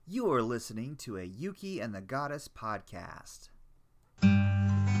You are listening to a Yuki and the Goddess podcast. I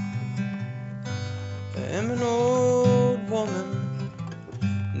am an old woman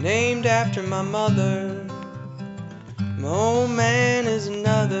named after my mother. My old man is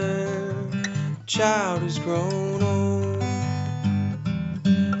another child who's grown old.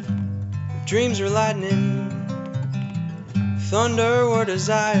 Dreams were lightning, thunder were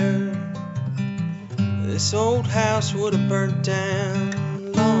desire. This old house would have burnt down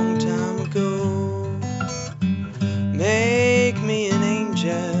a long time ago. Make me an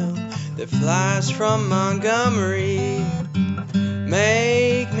angel that flies from Montgomery.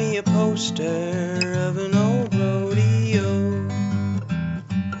 Make me a poster of an old rodeo.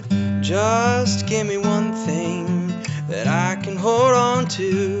 Just give me one thing that I can hold on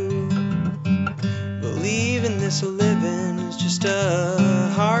to. Believing this living is just a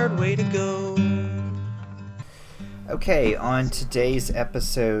hard way to go. Okay, on today's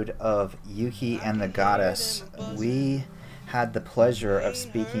episode of Yuki and the Goddess, we had the pleasure of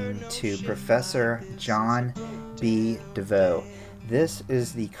speaking to Professor John B. DeVoe. This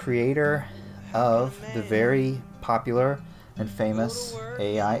is the creator of the very popular and famous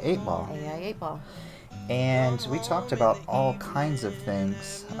AI 8-Ball. AI 8-Ball. And we talked about all kinds of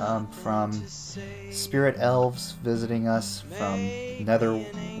things, from spirit elves visiting us from nether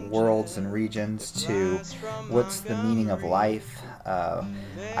worlds and regions to what's the meaning of life.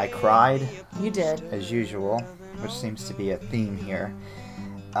 I cried. You did. As usual, which seems to be a theme here.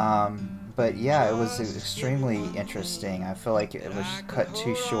 But yeah, it was extremely interesting. I feel like it was cut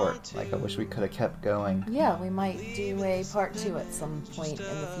too short. Like, I wish we could have kept going. Yeah, we might do a part 2 at some point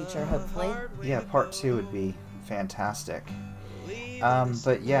in the future, hopefully. Yeah, part 2 would be fantastic.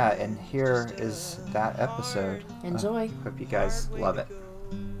 But yeah, and here is that episode. Enjoy. Hope you guys love it.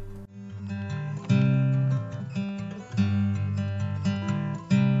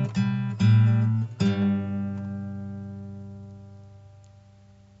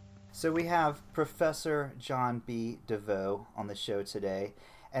 So we have Professor John B. DeVoe on the show today,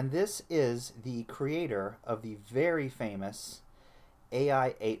 and this is the creator of the very famous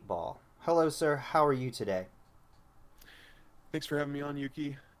AI 8-Ball. Hello, sir. How are you today? Thanks for having me on,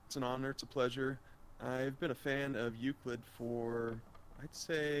 Yuki. It's an honor. It's a pleasure. I've been a fan of Euclid for, I'd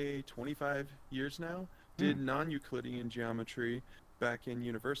say, 25 years now. Did non-Euclidean geometry back in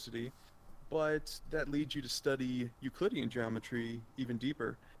university, but that leads you to study Euclidean geometry even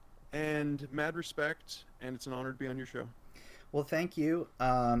deeper. And mad respect, and it's an honor to be on your show. Well, thank you.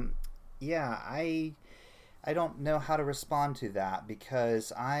 Yeah, I don't know how to respond to that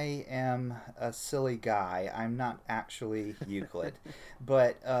because I am a silly guy. I'm not actually Euclid.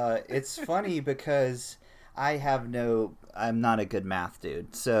 But it's funny because I'm not a good math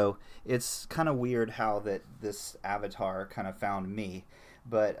dude. So it's kind of weird how that this avatar kind of found me.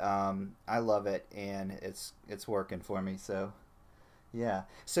 But I love it, and it's working for me, so... Yeah.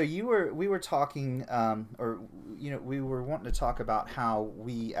 So we were talking, we were wanting to talk about how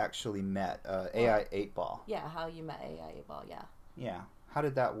we actually met AI 8-Ball. Yeah, how you met AI 8-Ball, yeah. Yeah.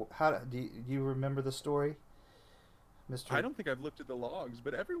 Do you remember the story, Mr.? I don't think I've looked at the logs,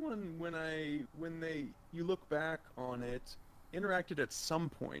 but everyone, you look back on it, interacted at some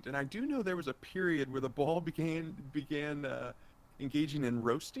point. And I do know there was a period where the ball began engaging in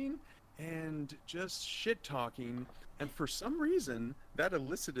roasting and just shit-talking. And for some reason, that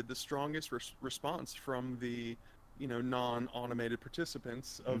elicited the strongest response from the, non-automated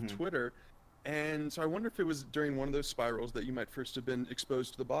participants of Twitter. And so I wonder if it was during one of those spirals that you might first have been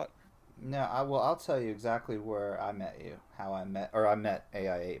exposed to the bot. No, I'll tell you exactly where I met you, I met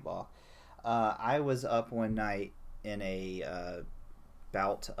AI 8-Ball. I was up one night in a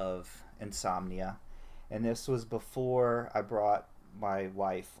bout of insomnia, and this was before I brought my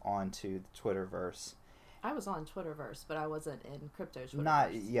wife onto the Twitterverse. I was on Twitterverse, but I wasn't in crypto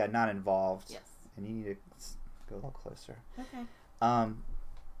Twitterverse. Not involved. Yes. And you need to go a little closer. Okay.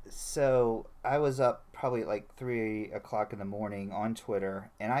 So I was up probably like 3 o'clock in the morning on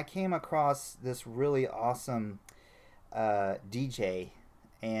Twitter, and I came across this really awesome DJ,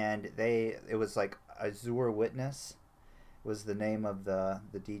 and it was like Azure Witness was the name of the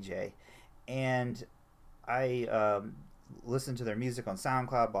DJ, and I listened to their music on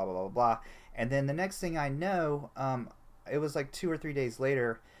SoundCloud, blah blah blah blah. And then the next thing I know, it was like 2 or 3 days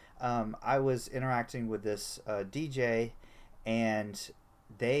later, I was interacting with this DJ, and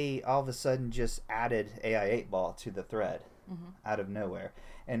they all of a sudden just added AI 8-Ball to the thread out of nowhere.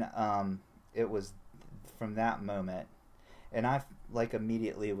 And it was from that moment. And I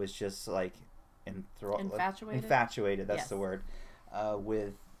immediately was just like infatuated, that's the word,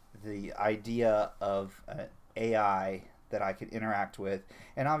 with the idea of AI that I could interact with.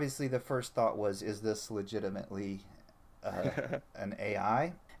 And obviously, the first thought was, is this legitimately an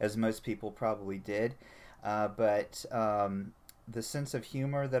AI? As most people probably did. But the sense of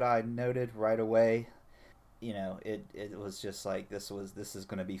humor that I noted right away, you know, it was just like, this is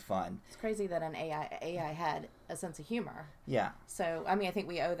going to be fun. It's crazy that an AI had a sense of humor. Yeah. So, I mean, I think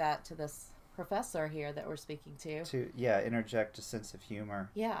we owe that to this professor here that we're speaking to. Interject a sense of humor.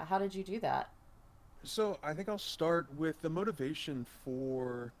 Yeah, how did you do that? So I think I'll start with the motivation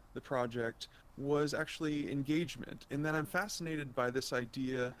for the project was actually engagement, in that I'm fascinated by this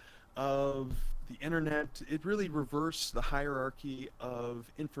idea of the internet. It really reversed the hierarchy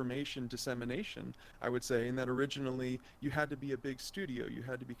of information dissemination, I would say, in that originally you had to be a big studio, you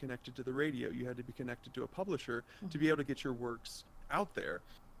had to be connected to the radio, you had to be connected to a publisher to be able to get your works out there.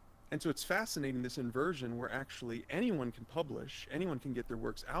 And so it's fascinating, this inversion where actually anyone can publish, anyone can get their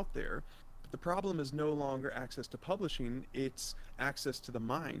works out there. But the problem is no longer access to publishing, it's access to the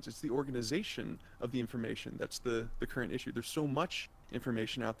minds. It's the organization of the information that's the current issue. There's so much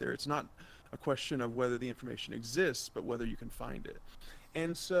information out there. It's not a question of whether the information exists, but whether you can find it.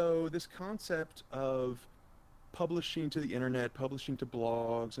 And so this concept of publishing to the internet, publishing to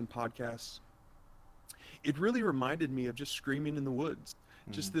blogs and podcasts, it really reminded me of just Screaming in the Woods.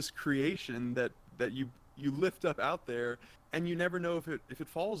 Just this creation that you lift up out there, and you never know if it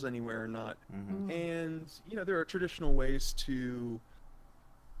falls anywhere or not. And you know, there are traditional ways to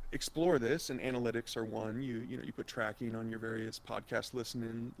explore this, and analytics are one. You put tracking on your various podcast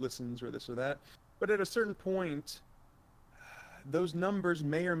listens or this or that. But at a certain point, those numbers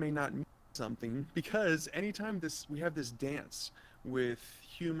may or may not mean something, because anytime we have this dance with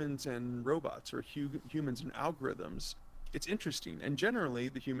humans and robots, or humans and algorithms, it's interesting. And generally,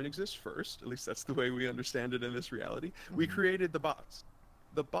 the human exists first. At least that's the way we understand it in this reality. We created the bots.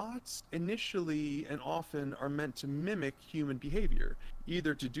 The bots initially and often are meant to mimic human behavior,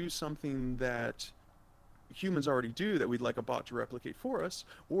 either to do something that humans already do that we'd like a bot to replicate for us,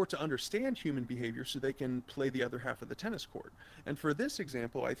 or to understand human behavior so they can play the other half of the tennis court. And for this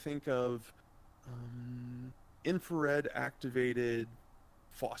example, I think of infrared activated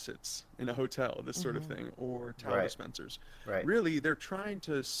faucets in a hotel, this sort of thing, or towel dispensers. Right. Really, they're trying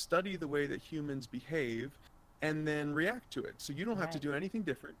to study the way that humans behave and then react to it. So you don't have to do anything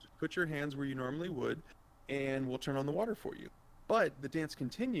different. Just put your hands where you normally would, and we'll turn on the water for you. But the dance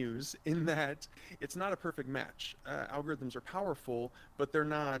continues in that it's not a perfect match. Algorithms are powerful, but they're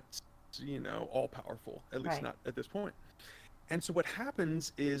not, all powerful, at least not at this point. And so what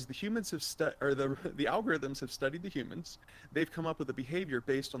happens is the algorithms have studied the humans. They've come up with a behavior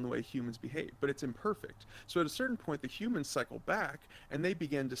based on the way humans behave, but it's imperfect. So at a certain point, the humans cycle back and they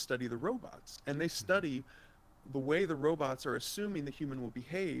begin to study the robots, and they study the way the robots are assuming the human will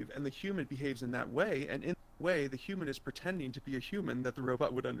behave, and the human behaves in that way. And in that way, the human is pretending to be a human that the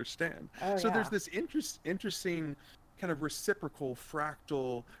robot would understand. There's this interesting kind of reciprocal,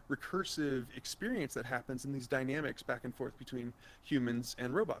 fractal, recursive experience that happens in these dynamics back and forth between humans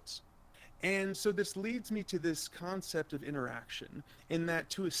and robots. And so this leads me to this concept of interaction, in that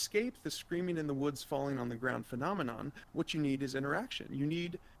to escape the screaming in the woods, falling on the ground phenomenon, what you need is interaction. You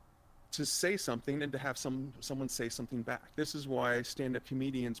need to say something and to have someone say something back. This is why stand-up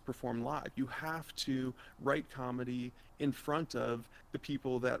comedians perform live. You have to write comedy in front of the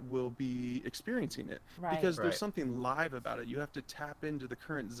people that will be experiencing it, because there's something live about it. You have to tap into the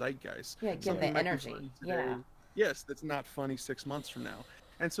current zeitgeist. Yeah, give the energy. Yes, that's not funny 6 months from now.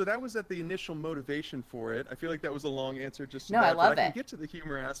 And so that was at the initial motivation for it. I feel like that was a long answer just to that. I love it. I can get to the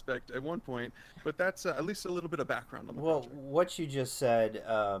humor aspect at one point, but that's at least a little bit of background on the project. What you just said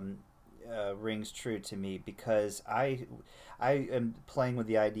rings true to me, because I am playing with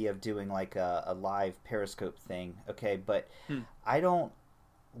the idea of doing like a live Periscope thing, okay? But I don't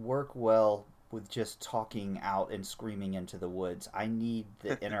work well with just talking out and screaming into the woods. I need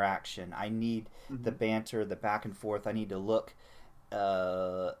the interaction. I need the banter, the back and forth. I need to look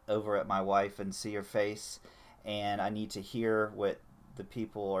over at my wife and see her face, and I need to hear what the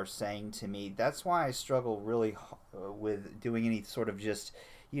people are saying to me. That's why I struggle really with doing any sort of just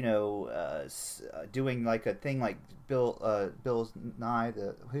doing like a thing like Bill Nye,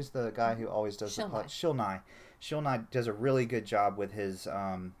 who's the guy who always does Shill Nye does a really good job with his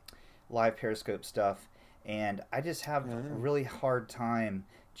live Periscope stuff, and I just have a really hard time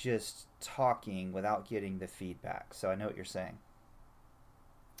just talking without getting the feedback. So I know what you're saying.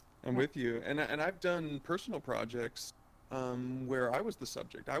 I'm with you, and I've done personal projects where I was the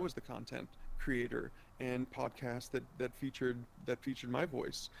subject, I was the content creator, and podcasts that featured my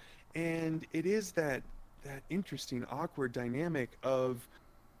voice, and it is that interesting awkward dynamic of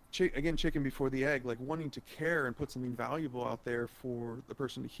again, chicken before the egg, like wanting to care and put something valuable out there for the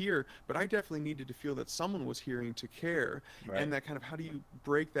person to hear. But I definitely needed to feel that someone was hearing to care, Right. and that kind of, how do you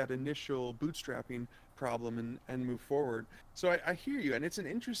break that initial bootstrapping problem and move forward? So I hear you, and it's an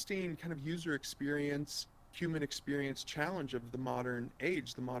interesting kind of user experience, human experience challenge of the modern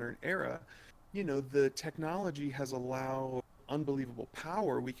age, the modern era. The technology has allowed unbelievable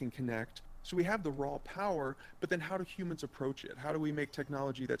power. We can connect. So we have the raw power, but then how do humans approach it? How do we make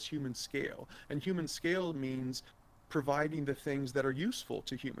technology that's human scale? And human scale means providing the things that are useful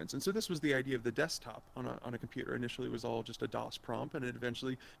to humans. And so this was the idea of the desktop on a computer. Initially, it was all just a DOS prompt, and it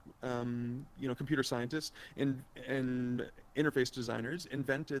eventually, computer scientists and interface designers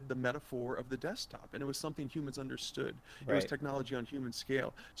invented the metaphor of the desktop, and it was something humans understood. It was Right. technology on human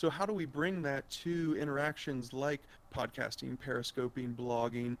scale. So how do we bring that to interactions like podcasting, periscoping,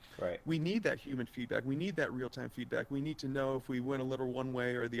 blogging? Right. We need that human feedback. We need that real-time feedback. We need to know if we went a little one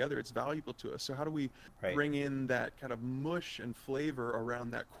way or the other, it's valuable to us. So how do we Right. bring in that kind of mush and flavor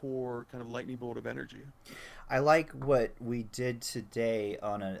around that core kind of lightning bolt of energy? I like what we did today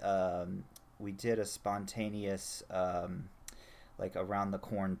on we did a spontaneous like around the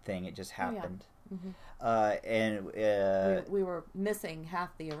corn thing. It just Oh, yeah. happened. Mhm. And We were missing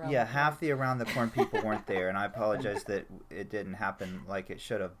half the around. yeah, half the around the corn people weren't there, and I apologize that it didn't happen like it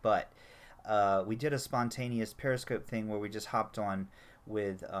should have. But we did a spontaneous Periscope thing where we just hopped on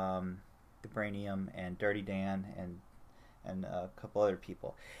with the Brainium and Dirty Dan and a couple other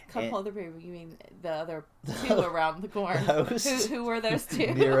people. Couple other people. You mean the other two around the corn? Host. Who were those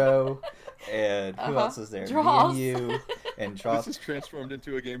two? Nero and who else was there? Draws. Me and you and This Draws. is transformed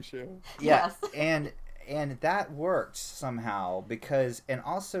into a game show. Yeah, Yes. and that worked somehow because, and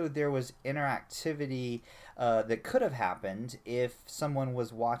also there was interactivity that could have happened if someone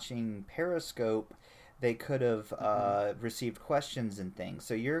was watching Periscope. They could have received questions and things.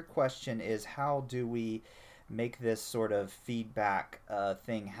 So your question is, how do we make this sort of feedback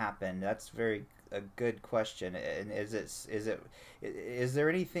thing happen? That's a good question. And is there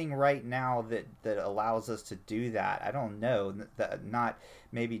anything right now that allows us to do that? I don't know. Not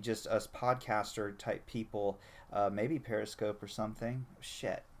maybe just us podcaster type people. Maybe Periscope or something.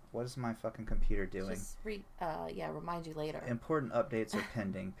 Shit. What is my fucking computer doing? Just remind you later. Important updates are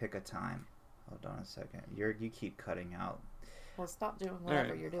pending. Pick a time. Hold on a second. You keep cutting out. Well, stop doing whatever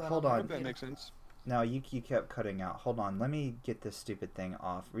Alright. you're doing. Hold the on. I hope that computer. makes sense. No, you kept cutting out. Hold on. Let me get this stupid thing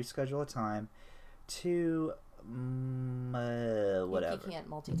off. Reschedule a time to whatever. He can't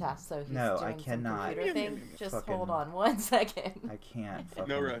multitask, so he's No, doing I cannot. some computer thing. Just Fucking- hold on 1 second. I can't. No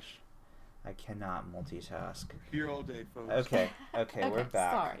fucking- rush. I cannot multitask. Here all day, folks. Okay, we're Okay,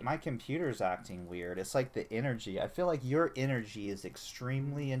 back. sorry. My computer's acting weird. It's like the energy. I feel like your energy is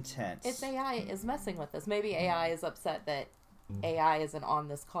extremely intense. It's AI is messing with us. Maybe AI is upset that AI isn't on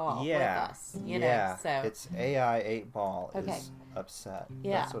this call Yeah. with us. You yeah, know, so it's AI 8-ball Okay. is upset.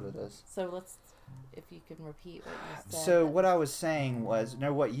 Yeah. That's what it is. so let's, if you can repeat what you said. So what I was saying was,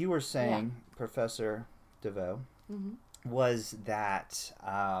 no, what you were saying, Professor DeVoe, Mhm. was that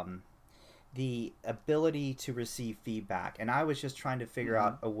the ability to receive feedback, and I was just trying to figure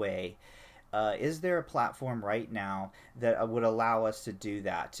out a way. Is there a platform right now that would allow us to do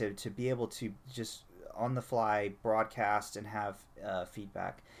that, to be able to just on the fly broadcast and have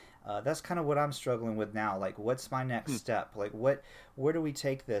feedback? That's kind of what I'm struggling with now. Like, what's my next step? Like, where do we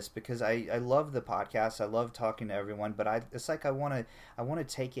take this? Because I love the podcast. I love talking to everyone, but it's like I want to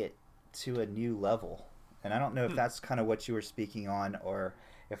take it to a new level. And I don't know if that's kind of what you were speaking on, or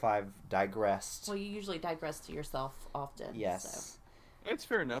if I've digressed. Well, you usually digress to yourself often. Yes. It's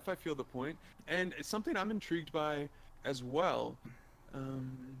fair enough. I feel the point. And it's something I'm intrigued by as well.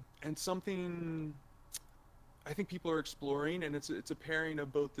 And something I think people are exploring, and it's a pairing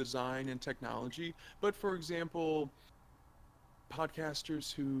of both design and technology. But for example,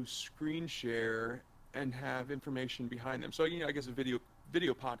 podcasters who screen share and have information behind them. So I guess a video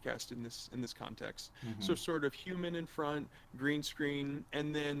podcast in this context. So sort of human in front, green screen,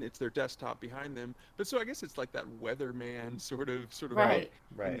 and then it's their desktop behind them. But so I guess it's like that weatherman sort of Right.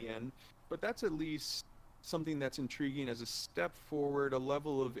 Right. in the end. But that's at least something that's intriguing as a step forward, a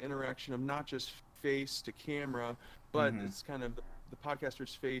level of interaction of not just face to camera, but it's kind of the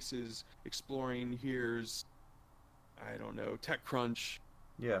podcaster's face is exploring. Here's, I don't know, TechCrunch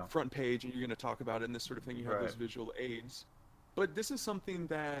Yeah. front page, and you're going to talk about it and this sort of thing. You have those Right. visual aids. But this is something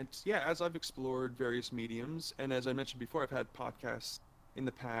that, as I've explored various mediums, and as I mentioned before, I've had podcasts in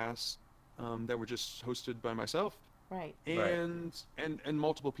the past that were just hosted by myself, Right. and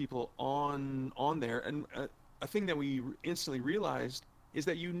multiple people on there. And a thing that we instantly realized is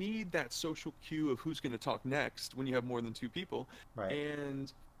that you need that social cue of who's going to talk next when you have more than two people. Right.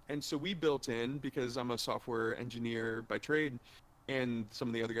 And And so we built in, because I'm a software engineer by trade, and some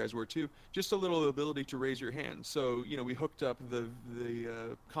of the other guys were too, just a little ability to raise your hand. So, we hooked up the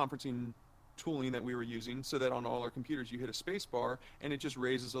conferencing tooling that we were using so that on all our computers you hit a space bar and it just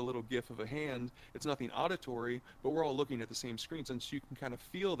raises a little gif of a hand. It's nothing auditory, but we're all looking at the same screens, and so you can kind of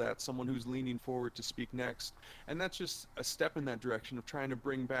feel that someone who's leaning forward to speak next. And that's just a step in that direction of trying to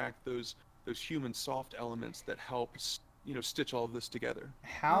bring back those human soft elements that help stitch all of this together.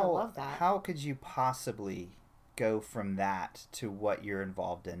 I love that. How could you possibly go from that to what you're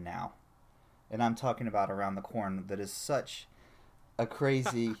involved in now? And I'm talking about Around the Corn, that is such a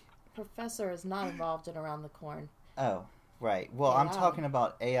crazy Professor is not involved in Around the Corn. Oh, right. Well, AI. I'm talking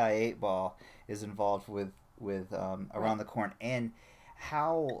about AI 8-Ball is involved with Around the Corn. And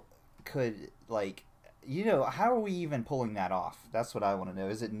how could, how are we even pulling that off? That's what I want to know.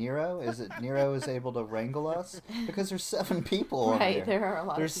 Is it Nero? Is it Nero is able to wrangle us? Because there's 7 people on Right, there. there are a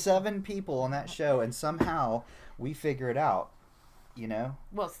lot There's of people. 7 people on that show, and somehow we figure it out,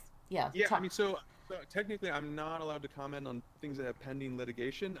 Well, yeah. Yeah, I mean, so technically I'm not allowed to comment on things that have pending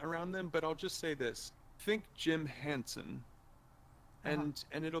litigation around them, but I'll just say this. Think Jim Henson, and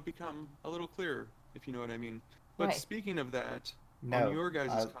it'll become a little clearer, if you know what I mean. But Right. speaking of that, No, on your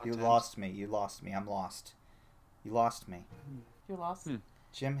guys' you content... lost me. You lost me. I'm lost. You lost me. You're lost.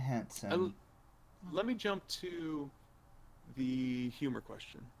 Jim Henson. Let me jump to the humor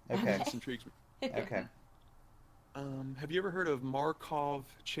question. Okay. This intrigues me. Okay. Have you ever heard of Markov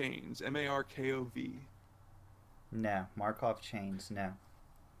chains? Markov. No. Markov chains. No.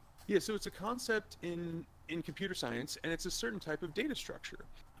 Yeah, so it's a concept in computer science, and it's a certain type of data structure,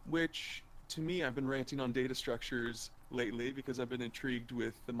 which, to me, I've been ranting on data structures lately because I've been intrigued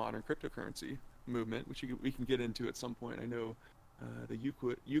with the modern cryptocurrency movement, which we can get into at some point. I know the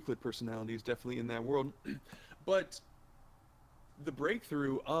Euclid personality is definitely in that world. But the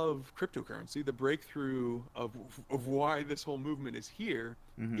breakthrough of cryptocurrency, the breakthrough of why this whole movement is here,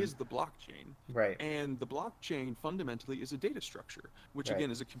 is the blockchain. Right. And the blockchain fundamentally is a data structure, which Right.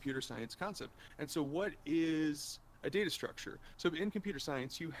 again is a computer science concept. And so what is a data structure? So in computer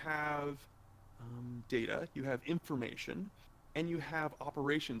science, you have data, you have information, and you have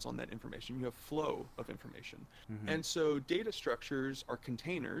operations on that information. You have flow of information. And so data structures are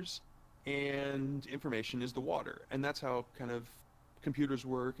containers, and information is the water. And that's how kind of computers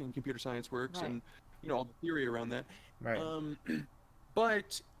work and computer science works, Right. and all the theory around that. Right.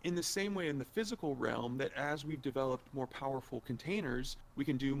 But in the same way in the physical realm, that as we've developed more powerful containers, we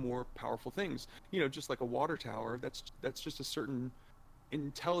can do more powerful things. Just like a water tower, that's just a certain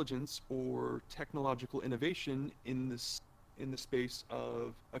intelligence or technological innovation in the space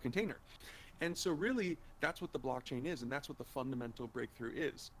of a container. And so really that's what the blockchain is, and that's what the fundamental breakthrough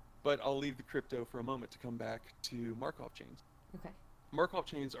is. But I'll leave the crypto for a moment to come back to Markov chains. Okay. Markov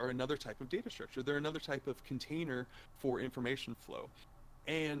chains are another type of data structure. They're another type of container for information flow.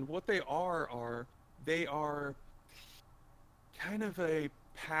 And what they are they are kind of a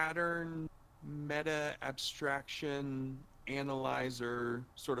pattern meta abstraction analyzer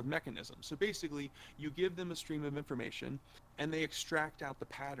sort of mechanism. So basically you give them a stream of information and they extract out the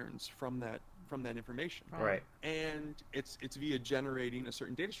patterns from that information. Right. And it's via generating a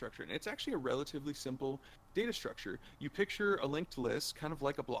certain data structure. And it's actually a relatively simple data structure. You picture a linked list, kind of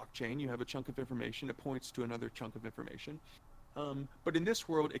like a blockchain. You have a chunk of information, it points to another chunk of information. But in this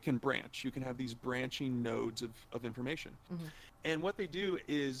world, it can branch. You can have these branching nodes of information. And what they do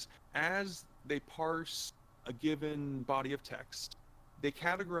is, as they parse a given body of text, they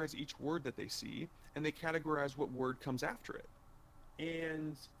categorize each word that they see, and they categorize what word comes after it.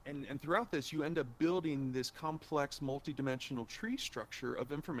 And throughout this, you end up building this complex multidimensional tree structure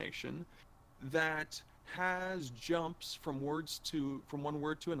of information that has jumps from one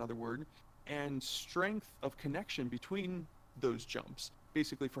word to another word, and strength of connection between those jumps,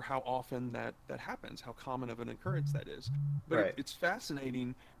 basically for how often that happens, how common of an occurrence that is. But Right. it's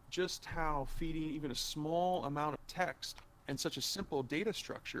fascinating just how feeding even a small amount of text and such a simple data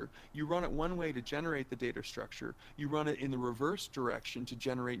structure, you run it one way to generate the data structure, you run it in the reverse direction to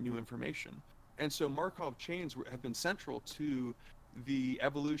generate new information. And so Markov chains have been central to the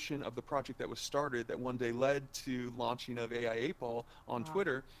evolution of the project that was started that one day led to launching of AI 8-Ball on Wow.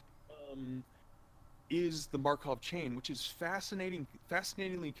 Twitter, is the Markov chain, which is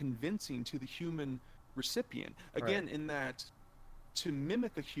fascinatingly convincing to the human recipient. Again, in that to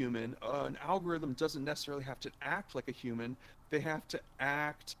mimic a human, an algorithm doesn't necessarily have to act like a human. They have to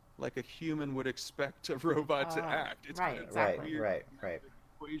act like a human would expect a robot to act. It's right, kind of exactly. a weird Right.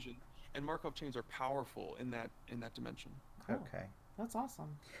 equation. And Markov chains are powerful in that dimension. Cool. Okay. That's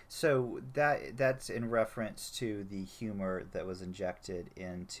awesome. So that's in reference to the humor that was injected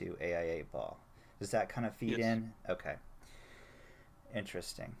into AI 8 Ball. Does that kind of feed Yes. in? Okay.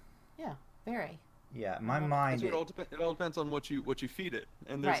 Interesting. Yeah, very. Yeah, my Well, mind. It all depends on what you feed it,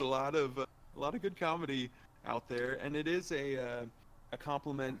 and there's Right. a lot of good comedy out there, and it is a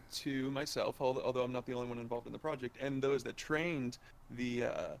compliment to myself, although I'm not the only one involved in the project, and those that trained the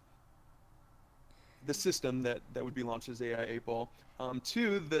system that would be launched as AI 8 Ball,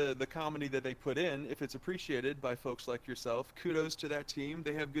 to the comedy that they put in. If it's appreciated by folks like yourself, kudos to that team.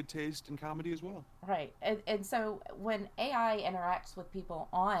 They have good taste in comedy as well. Right. And so when AI interacts with people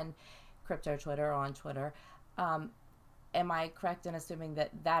on crypto Twitter or on Twitter, am I correct in assuming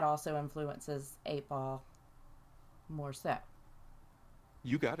that that also influences 8 Ball more so?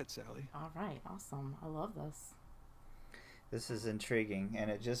 You got it, Sally. All right. Awesome. I love this. This is intriguing,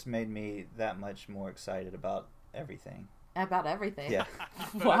 and it just made me that much more excited about everything. About everything. Yeah.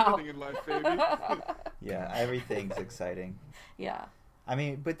 Wow. Everything in life, baby. Yeah, everything's exciting. Yeah. I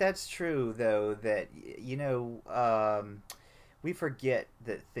mean, but that's true, though, that, we forget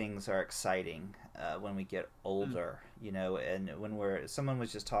that things are exciting when we get older, and when someone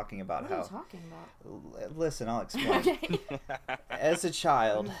was just talking about What are how. you talking about? Listen, I'll explain. Okay. As a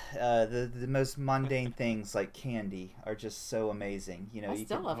child, the most mundane things like candy are just so amazing. I you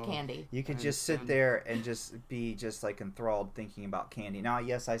still can, love candy. you can I just sit understand. there and just be just like enthralled thinking about candy. Now,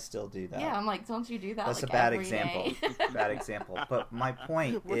 yes, I still do that. Yeah, I'm like, don't you do that? That's like a bad every example. day? Bad example. But my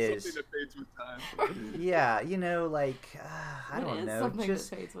point What's is, something that fades with time? yeah, I It don't is know. something that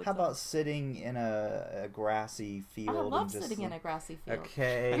Just fades with how time. about sitting in a grassy field? I love and just sitting in a grassy field.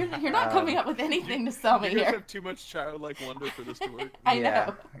 Okay. You're not coming up with anything to sell me You guys here. have too much childlike wonder for this to work. I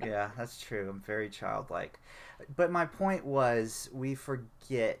yeah, know. yeah, that's true. I'm very childlike. But my point was, we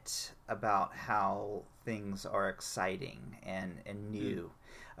forget about how things are exciting and new.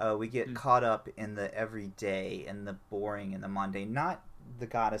 We get caught up in the everyday and the boring and the mundane. Not the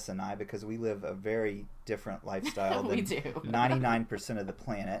goddess and I, because we live a very different lifestyle We than do. 99% of the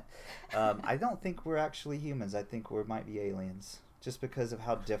planet. I don't think we're actually humans. I think we might be aliens, just because of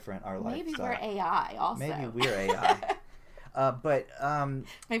how different our Maybe lifestyle. we're AI also. Maybe we're AI. But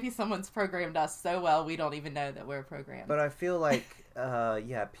Maybe someone's programmed us so well we don't even know that we're programmed. I feel like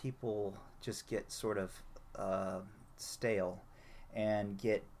people just get sort of stale and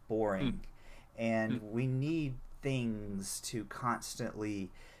get boring, and we need things to constantly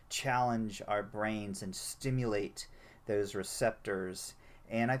challenge our brains and stimulate those receptors.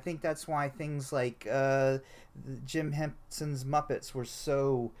 And I think that's why things like Jim Henson's Muppets were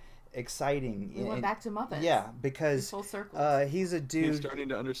so exciting. we went back to Muppets. Yeah, because Full circle. he's a He's dude. starting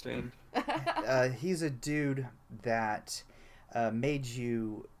to understand. He's a dude that made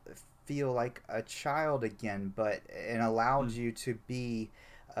you feel like a child again, and allowed you to be,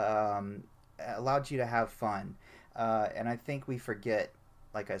 allowed you to have fun. And I think we forget,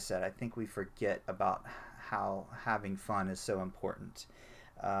 like I said, I think we forget about how having fun is so important.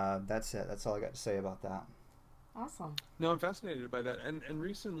 That's it. That's all I got to say about that. Awesome. No, I'm fascinated by that. And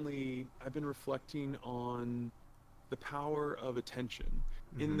recently I've been reflecting on the power of attention.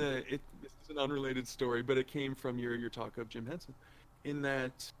 This is an unrelated story, but it came from your talk of Jim Henson, in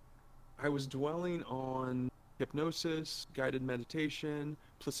that I was dwelling on hypnosis, guided meditation,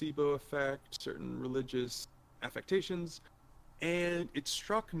 placebo effect, certain religious affectations, and it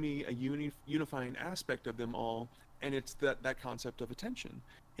struck me a unifying aspect of them all, and it's that concept of attention,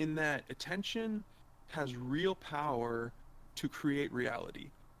 in that attention has real power to create reality.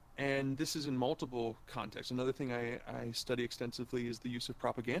 And this is in multiple contexts. Another thing I study extensively is the use of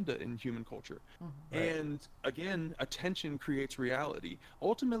propaganda in human culture. Right. And again, attention creates reality.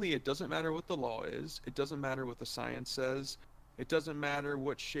 Ultimately, it doesn't matter what the law is. It doesn't matter what the science says. It doesn't matter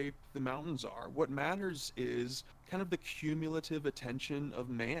what shape the mountains are. What matters is kind of the cumulative attention of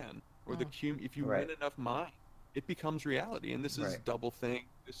man, or if you Right. win enough mind, it becomes reality. And this is Right. doublethink.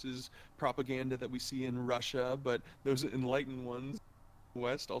 This is propaganda that we see in Russia, but those enlightened ones in the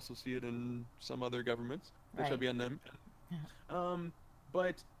West also see it in some other governments, which shall Right. be unnamed.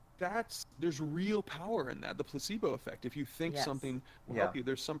 But there's real power in that, the placebo effect. If you think Yes. something will Yeah. help you,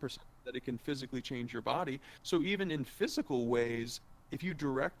 there's some percent that it can physically change your body. So even in physical ways, if you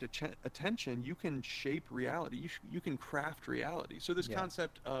direct attention, you can shape reality. You can craft reality. So this Yeah.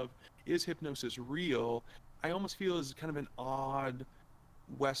 concept of, is hypnosis real, I almost feel is kind of an odd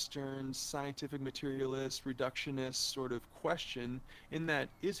Western scientific materialist reductionist sort of question, in that,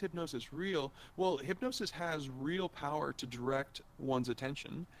 is hypnosis real? Well, hypnosis has real power to direct one's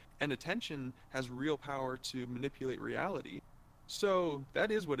attention, and attention has real power to manipulate reality. So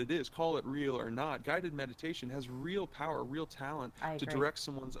that is what it is. Call it real or not. Guided meditation has real power, real talent I to agree. direct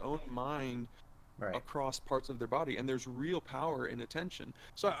someone's own mind Right. across parts of their body, and there's real power in attention.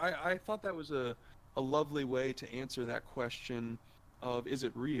 So I thought that was a lovely way to answer that question of is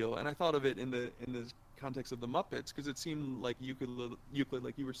it real? And I thought of it in the context of the Muppets, because it seemed like Euclid,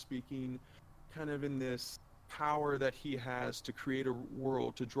 like you were speaking, kind of in this power that he has to create a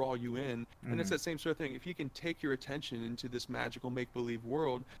world to draw you in. And it's Mhm. that same sort of thing. If he can take your attention into this magical make-believe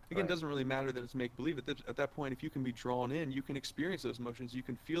world, again, it Right. doesn't really matter that it's make-believe. At that point, if you can be drawn in, you can experience those emotions. You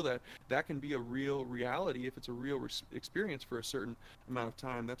can feel that. That can be a real reality if it's a real experience for a certain amount of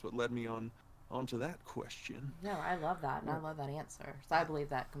time. That's what led me onto that question. No, I love that, and I love that answer. So I believe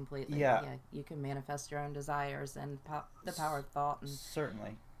that completely. Yeah. You can manifest your own desires, and the power of thought and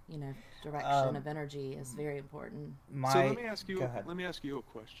Certainly. direction of energy is very important. My So let me ask you. Go ahead. Let me ask you a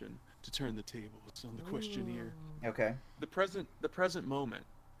question to turn the tables on the questionnaire. Okay. The present moment,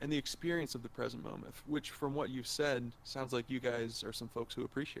 and the experience of the present moment, which from what you've said sounds like you guys are some folks who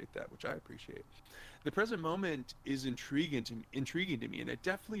appreciate that, which I appreciate. The present moment is intriguing to me, and it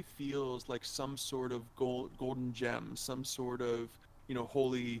definitely feels like some sort of golden gem, some sort of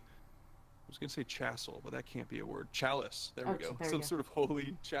holy. I was going to say chasel, but that can't be a word. Chalice. There we go. There we Some go. sort of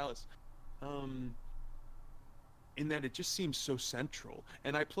holy chalice. In that it just seems so central,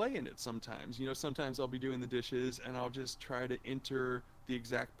 and I play in it sometimes. Sometimes I'll be doing the dishes and I'll just try to enter the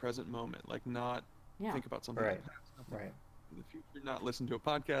exact present moment, like not Yeah. think about something Right. in the past, not think Right. in the future, not listen to a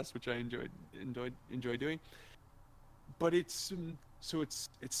podcast, which I enjoy doing. But it's so it's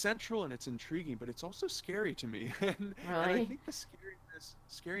central and it's intriguing, but it's also scary to me. And I Really? think the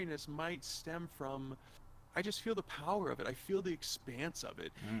scariness might stem from, I just feel the power of it. I feel the expanse of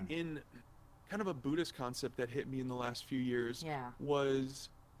it. Mm. In kind of a Buddhist concept that hit me in the last few years Yeah. was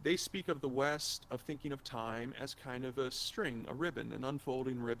they speak of the West of thinking of time as kind of a string, a ribbon, an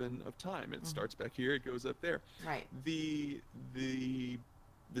unfolding ribbon of time. It starts back here, it goes up there. Right. The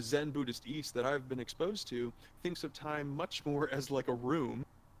Zen Buddhist East that I've been exposed to thinks of time much more as like a room,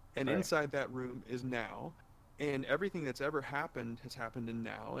 and Right. inside that room is now. And everything that's ever happened has happened in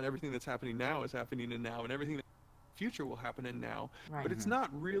now, and everything that's happening now is happening in now, and everything that's future will happen in now. Right. But it's not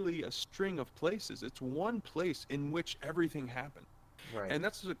really a string of places. It's one place in which everything happened. Right. And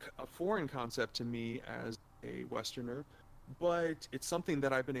that's a foreign concept to me as a Westerner, but it's something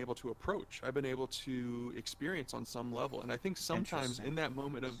that I've been able to approach. I've been able to experience on some level. And I think sometimes Interesting. in that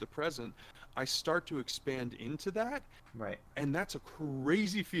moment of the present, I start to expand into that. Right. And that's a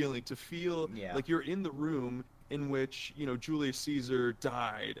crazy feeling to feel Yeah. like you're in the room in which, Julius Caesar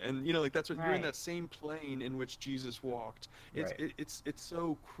died. And, like that's what you're in Right. that same plane in which Jesus walked. It's, Right. it's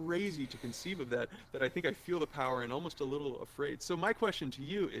so crazy to conceive of that I think I feel the power and almost a little afraid. So my question to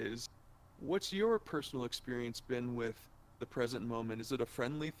you is, what's your personal experience been with the present moment? Is it a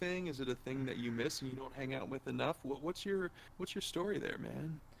friendly thing? Is it a thing that you miss and you don't hang out with enough? What's your story there,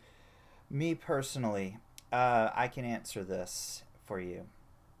 man? Me personally, I can answer this for you,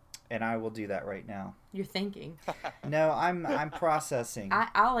 and I will do that right now. You're thinking. No, I'm processing.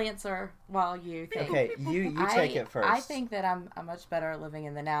 I'll answer while you think. Okay, you take it first. I think that I'm much better at living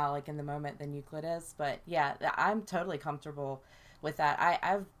in the now, like in the moment, than Euclid is. But yeah, I'm totally comfortable with that.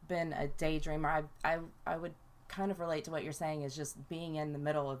 I've been a daydreamer. I would kind of relate to what you're saying is just being in the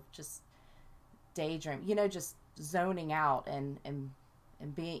middle of just daydream. Just zoning out and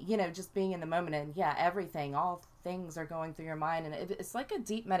being, just being in the moment. And yeah, everything, all things are going through your mind, and it's like a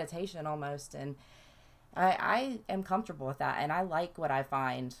deep meditation almost. And I am comfortable with that, and I like what I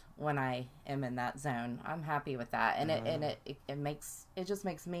find when I am in that zone. I'm happy with that, and it just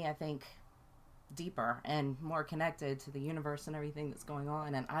makes me, I think, deeper and more connected to the universe and everything that's going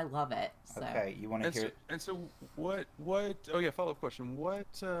on, and I love it. So. Okay, you want to hear? And so what? Oh yeah, follow-up question. What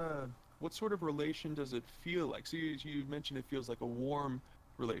sort of relation does it feel like? So you mentioned it feels like a warm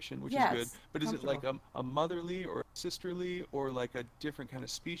relation, which Yes, is good. But is it like comfortable. a motherly or a sisterly or like a different kind of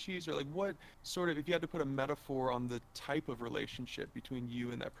species, or like what sort of, if you had to put a metaphor on the type of relationship between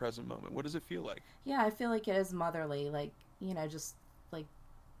you and that present moment, what does it feel like? Yeah, I feel like it is motherly, like, just like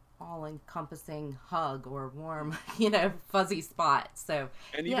all-encompassing hug or warm, fuzzy spot. So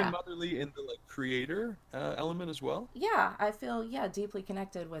And even yeah. motherly in the like creator element as well? Yeah, I feel deeply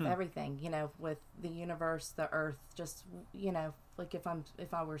connected with everything, with the universe, the earth, just like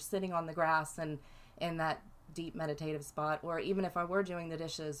if I were sitting on the grass and in that deep meditative spot, or even if I were doing the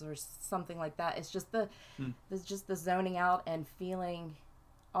dishes or something like that, it's just the zoning out and feeling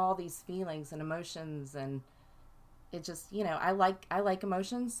all these feelings and emotions, and it just, I like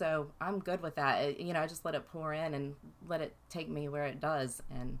emotions, so I'm good with that. I just let it pour in and let it take me where it does,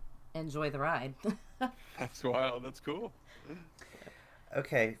 and enjoy the ride. That's wild. That's cool.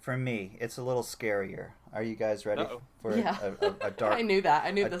 Okay, for me, it's a little scarier. Are you guys ready Uh-oh. for Yeah. a dark I knew that.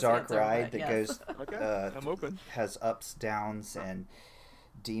 I knew a this dark answer, ride but that yes. goes Okay, I'm open. has ups, downs, and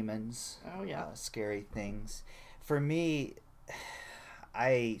demons. Oh, yeah. Scary things. For me,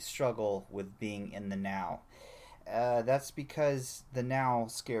 I struggle with being in the now. That's because the now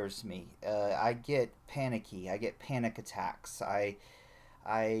scares me. I get panicky. I get panic attacks. I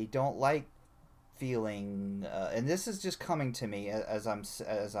don't like feeling, and this is just coming to me as I'm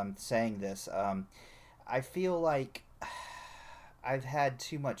saying this. I feel like I've had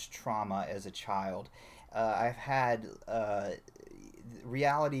too much trauma as a child. I've had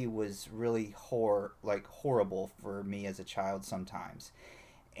reality was really horrible for me as a child sometimes,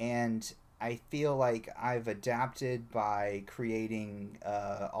 and I feel like I've adapted by creating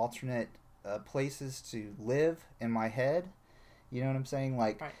alternate places to live in my head. You know what I'm saying?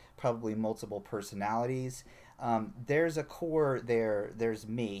 Like Right. probably multiple personalities. There's a core there. There's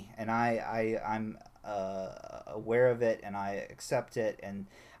me, and I'm aware of it, and I accept it. And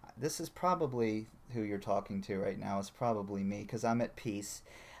this is probably who you're talking to right now. Is probably me because I'm at peace.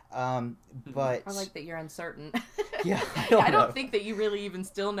 But I like that you're uncertain. Yeah, I don't think that you really even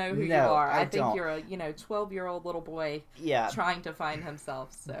still know who you No, are. I I think don't. you're a 12-year-old little boy yeah, trying to find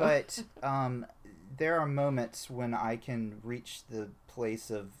himself. So. but there are moments when I can reach the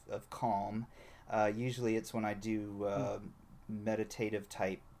place of calm. Usually it's when I do meditative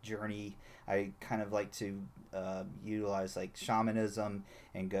type journey. I kind of like to utilize like shamanism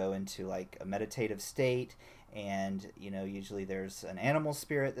and go into like a meditative state, and usually there's an animal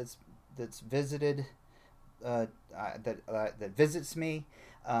spirit that's visited that visits me.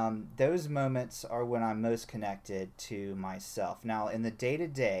 Those moments are when I'm most connected to myself. Now, in the day to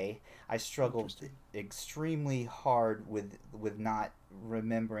day, I struggle extremely hard with not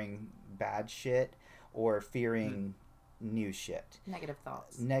remembering bad shit or fearing new shit. Negative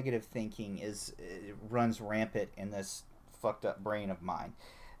thoughts. Negative thinking it runs rampant in this fucked up brain of mine.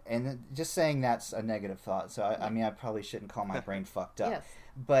 And just saying that's a negative thought. So I mean, I probably shouldn't call my brain fucked up. Yes.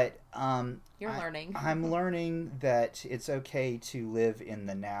 But You're learning. I'm learning that it's okay to live in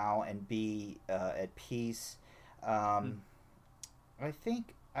the now and be at peace. I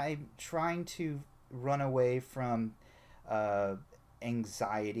think I'm trying to run away from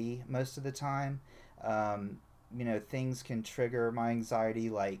anxiety most of the time. Things can trigger my anxiety,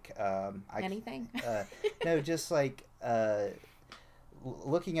 like Anything? No, just like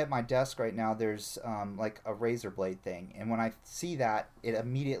looking at my desk right now, there's like a razor blade thing, and when I see that, it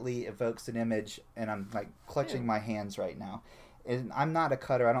immediately evokes an image, and I'm like clutching my hands right now. And I'm not a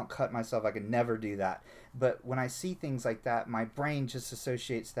cutter. I don't cut myself. I could never do that. But when I see things like that, my brain just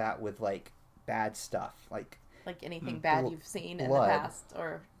associates that with like bad stuff, like anything bad you've seen in the blood. past,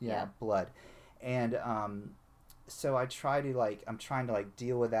 or blood. And so I'm trying to like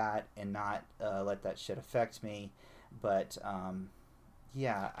deal with that and not let that shit affect me. But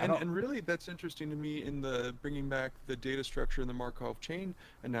and really that's interesting to me in the bringing back the data structure and the Markov chain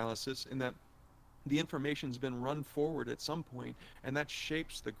analysis, in that the information's been run forward at some point, and that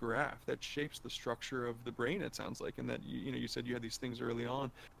shapes the graph, that shapes the structure of the brain, it sounds like. And that you said you had these things early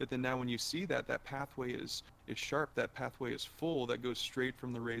on, but then now when you see that pathway is sharp, that pathway is full, that goes straight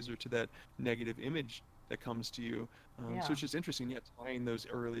from the razor to that negative image that comes to you. So it's just interesting, tying those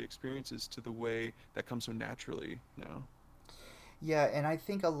early experiences to the way that comes so naturally now. Yeah, and I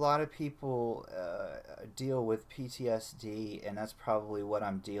think a lot of people deal with PTSD, and that's probably what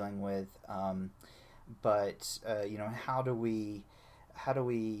I'm dealing with. But how do we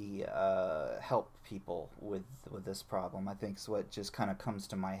help people with this problem? I think is what just kind of comes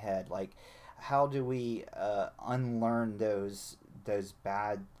to my head. Like, how do we unlearn those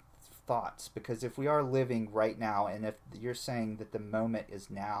bad thoughts? Because if we are living right now, and if you're saying that the moment is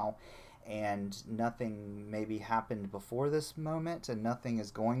now, and nothing maybe happened before this moment, and nothing is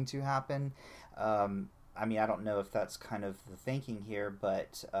going to happen. I mean, I don't know if that's kind of the thinking here,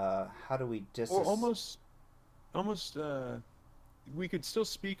 but how do we Or almost, we could still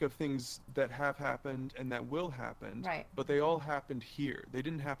speak of things that have happened and that will happen, right? But they all happened here. They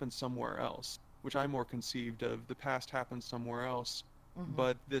didn't happen somewhere else, which I more conceived of. The past happened somewhere else,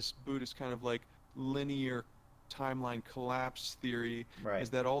 but this Buddhist kind of like linear timeline collapse theory is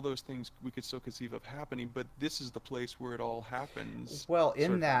that all those things we could still conceive of happening, but this is the place where it all happens. Well,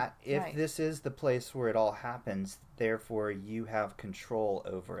 in that, if this is the place where it all happens, therefore you have control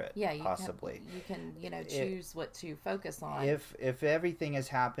over it. Yeah, possibly. You can choose what to focus on. If everything has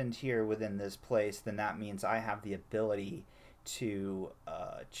happened here within this place, then that means I have the ability to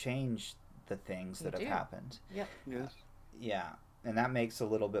change the things that have happened. Yep. Yes. Yeah. and that makes a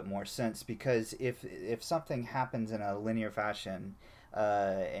little bit more sense, because if something happens in a linear fashion,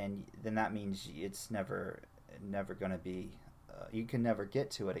 and then that means it's never going to be, you can never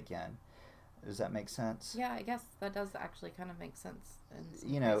get to it again. Does that make sense? Yeah, I guess that does actually kind of make sense.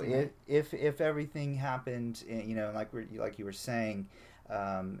 You know, if everything happened, you know, like you were saying,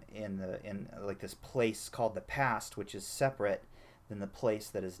 in like this place called the past, which is separate than the place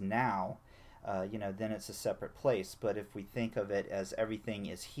that is now, you know, then it's a separate place. But if we think of it as everything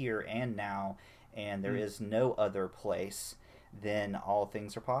is here and now, and there is no other place, then all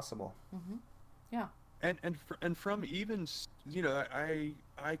things are possible. Mm-hmm. Yeah. And from even, you know,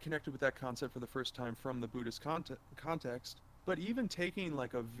 I connected with that concept for the first time from the Buddhist context, but even taking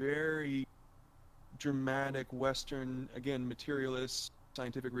like a very dramatic Western, again, materialist,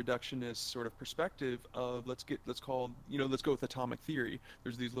 scientific reductionist sort of perspective of let's go with atomic theory.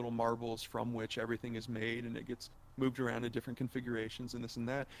 There's these little marbles from which everything is made, and it gets moved around in different configurations and this and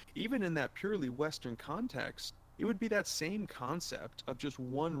that. Even in that purely Western context, it would be that same concept of just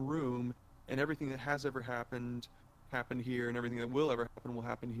one room, and everything that has ever happened here, and everything that will ever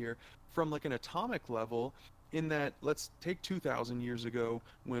happen here, from like an atomic level. In that, let's take 2,000 years ago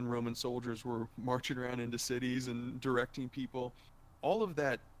when Roman soldiers were marching around into cities and directing people. All of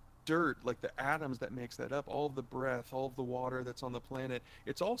that dirt, like the atoms that makes that up, all of the breath, all of the water that's on the planet,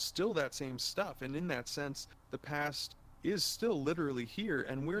 it's all still that same stuff. And in that sense, the past is still literally here,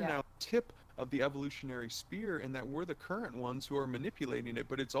 and we're now tip of the evolutionary spear, and that we're the current ones who are manipulating it,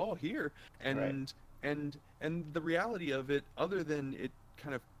 but it's all here. And and the reality of it, other than it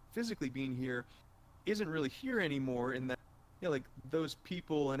kind of physically being here, isn't really here anymore, in that, you know, like those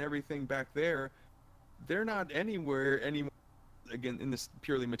people and everything back there, they're not anywhere anymore, again, in this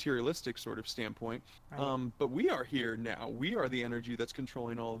purely materialistic sort of standpoint. But we are here now. We are the energy that's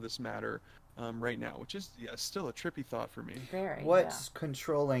controlling all of this matter right now, which is still a trippy thought for me. What's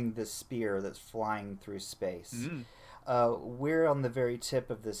controlling the spear that's flying through space? We're on the very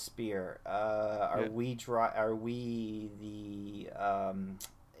tip of the spear. Are we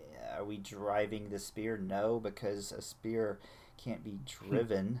driving the spear? No, because a spear can't be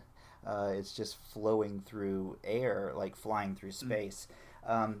driven. It's just flowing through air, like flying through space.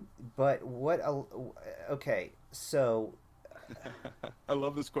 But what? Okay, so I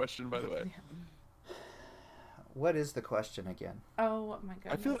love this question, by the way. What is the question again? Oh my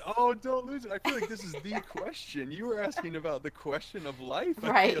goodness. I feel. Don't lose it. I feel like this is the question. You were asking about the question of life.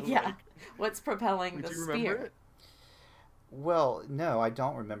 Right. Yeah. What's propelling the spear? Do you remember it? Well, no, I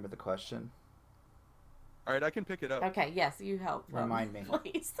don't remember the question. All right, I can pick it up. Okay. Yes, you help. Remind me,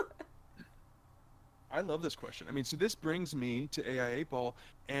 please. I love this question. I mean, so this brings me to AI 8-Ball,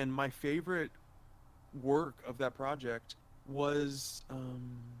 and my favorite work of that project was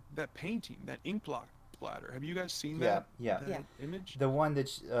that painting, that ink block splatter. Have you guys seen that? Yeah. That image? The one that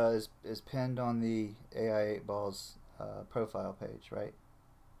is pinned on the AI 8-Ball's profile page, right?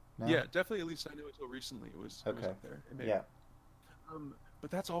 No? Yeah, definitely. At least I knew until recently it was up there. Yeah. But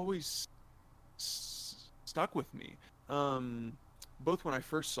that's always stuck with me. Both when I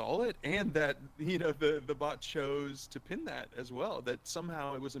first saw it, and that, you know, the bot chose to pin that as well, that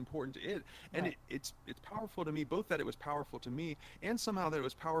somehow it was important to it. And it's powerful to me, both that it was powerful to me, and somehow that it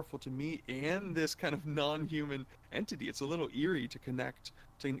was powerful to me and this kind of non-human entity. It's a little eerie to connect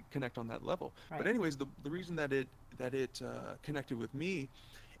on that level. Right. But anyways, the reason that it connected with me,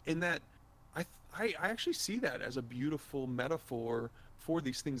 in that I actually see that as a beautiful metaphor for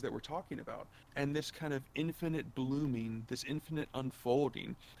these things that we're talking about, and this kind of infinite blooming, this infinite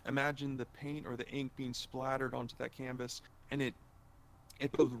unfolding. Imagine the paint or the ink being splattered onto that canvas, and it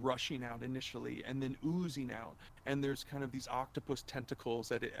both rushing out initially and then oozing out, and there's kind of these octopus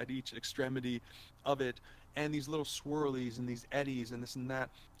tentacles at each extremity of it, and these little swirlies and these eddies and this and that.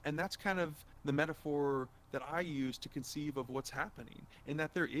 And that's kind of the metaphor that I use to conceive of what's happening, in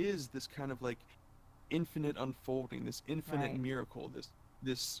that there is this kind of like infinite unfolding, this infinite miracle,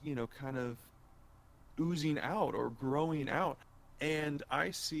 this you know, kind of oozing out or growing out. And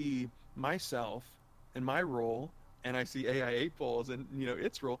I see myself and my role, and I see AI 8-Balls and, you know,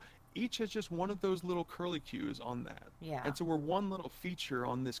 its role, each is just one of those little curlicues on that. Yeah. And so we're one little feature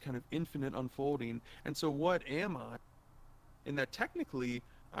on this kind of infinite unfolding. And so what am I? In that technically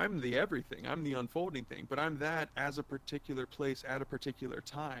I'm the everything, I'm the unfolding thing, but I'm that as a particular place at a particular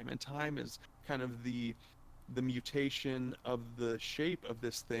time. And time is kind of the mutation of the shape of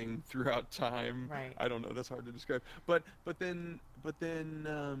this thing throughout time. Right. I don't know, that's hard to describe. But then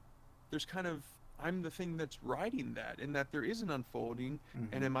there's kind of, I'm the thing that's riding that, in that there is an unfolding,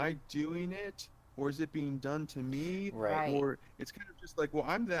 and am I doing it, or is it being done to me? Right. Or it's kind of just like, well,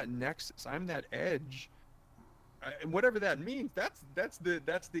 I'm that nexus, I'm that edge and whatever that means, that's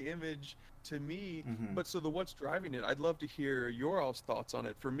the image to me. Mhm. But so the what's driving it, I'd love to hear your all's thoughts on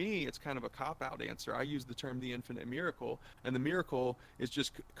it. For me, it's kind of a cop-out answer. I use the term the infinite miracle, and the miracle is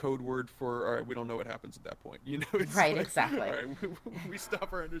just code word for, all right, we don't know what happens at that point. You know, it's Right, like, exactly. all right, we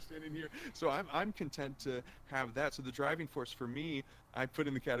stop our understanding here. So I'm content to have that. So the driving force for me, I put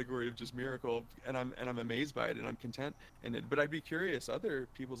in the category of just miracle, and I'm amazed by it, and I'm content in it. But I'd be curious other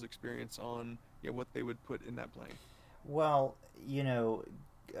people's experience on what they would put in that plane. Well,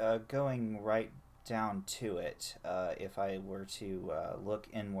 going right down to it, if I were to look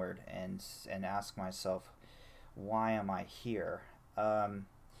inward and ask myself, why am I here?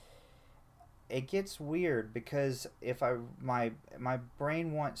 It gets weird because if my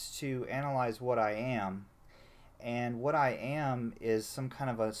brain wants to analyze what I am, and what I am is some kind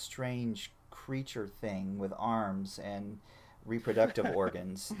of a strange creature thing with arms and reproductive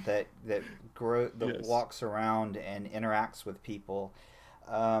organs that Yes. walks around and interacts with people.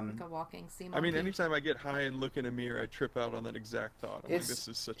 Like a walking sea monkey. I mean, anytime I get high and look in a mirror, I trip out on that exact thought. I'm like, this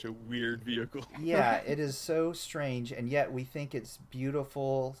is such a weird vehicle. Yeah, it is so strange, and yet we think it's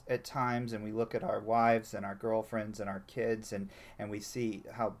beautiful at times, and we look at our wives and our girlfriends and our kids, and we see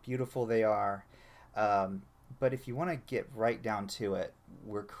how beautiful they are. But if you want to get right down to it,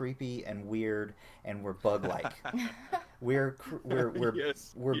 we're creepy and weird, and we're bug-like. we're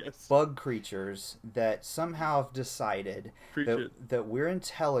Yes, yes. bug creatures that somehow have decided Preach it. that we're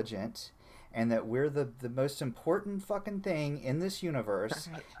intelligent and that we're the most important fucking thing in this universe,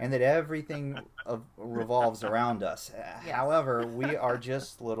 and that everything revolves around us. Yes. However, we are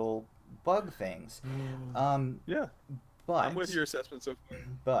just little bug things. Yeah, But I'm with your assessment so far.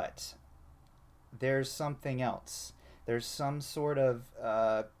 but there's something else. There's some sort of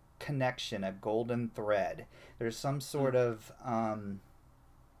connection, a golden thread. There's some sort of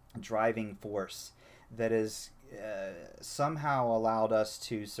driving force that has somehow allowed us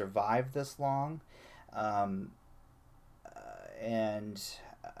to survive this long, and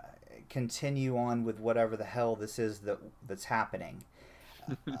continue on with whatever the hell this is that's happening.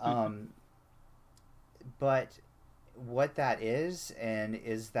 But what that is, and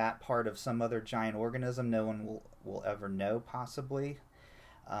is that part of some other giant organism, no one will ever know, possibly.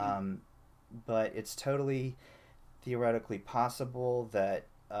 But it's totally theoretically possible that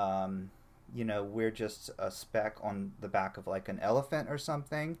we're just a speck on the back of like an elephant or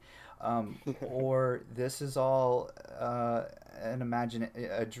something, or this is all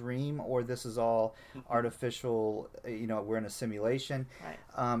a dream, or this is all artificial. We're in a simulation.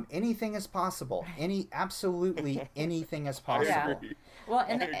 Right. Anything is possible. Absolutely anything is possible. Yeah. Well,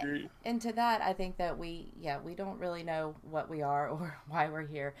 I agree. and to that, I think that we don't really know what we are or why we're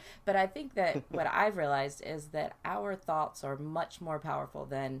here. But I think that what I've realized is that our thoughts are much more powerful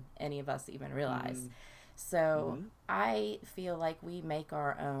than any of us even realize. So I feel like we make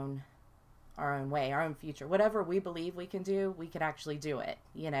our own way, our own future. Whatever we believe we can do, we can actually do it.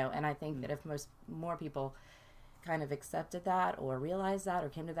 And I think that if more people kind of accepted that or realized that or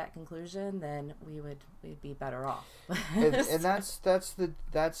came to that conclusion, then we'd be better off. and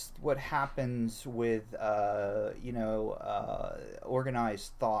that's what happens with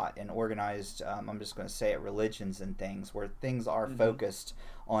organized thought and organized, I'm just going to say it, religions and things, where things are focused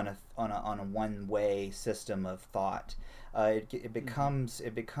on a one way system of thought. It becomes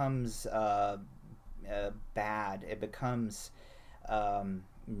bad. It becomes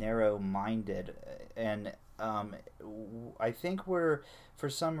narrow minded, and I think we're, for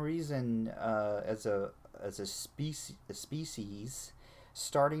some reason, as a species,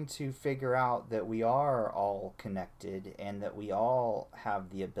 starting to figure out that we are all connected and that we all have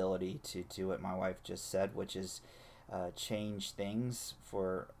the ability to do what my wife just said, which is change things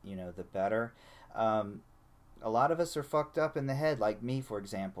for the better. A lot of us are fucked up in the head, like me, for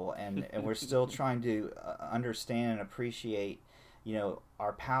example, and we're still trying to understand and appreciate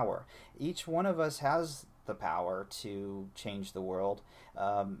our power. Each one of us has the power to change the world,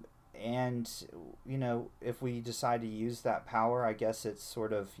 and if we decide to use that power, I guess it's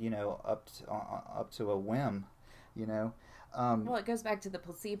sort of up to a whim. Well, it goes back to the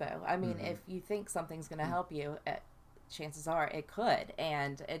placebo. I mean, if you think something's going to help you, chances are it could,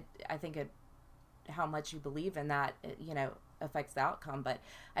 and I think how much you believe in that affects the outcome. But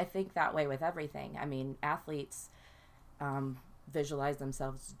I think that way with everything. I mean, athletes visualize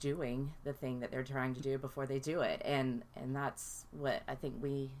themselves doing the thing that they're trying to do before they do it, and that's what I think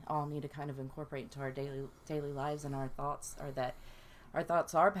we all need to kind of incorporate into our daily lives. And our thoughts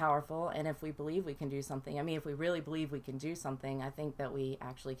are powerful, and if we believe we can do something, if we really believe we can do something, I think that we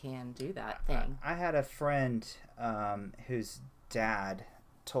actually can do that thing. I had a friend whose dad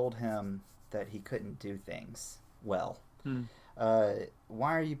told him that he couldn't do things, well. Hmm.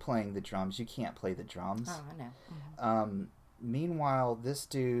 Why are you playing the drums? You can't play the drums. Oh, I know. Meanwhile, this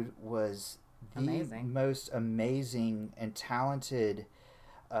dude was the Amazing. most amazing and talented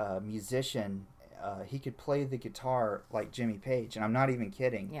musician. He could play the guitar like Jimmy Page, and I'm not even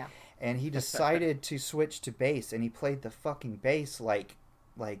kidding. Yeah. And he decided to switch to bass, and he played the fucking bass like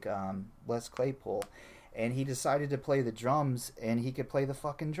Les Claypool. And he decided to play the drums, and he could play the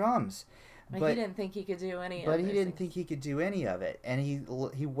fucking drums. But he didn't think he could do any. But of he those didn't things. think he could do any of it, and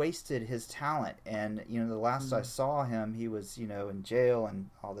he wasted his talent. And you know, the last I saw him, he was in jail and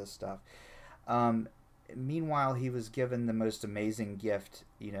all this stuff. Meanwhile, he was given the most amazing gift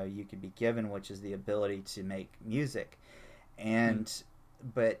you could be given, which is the ability to make music. And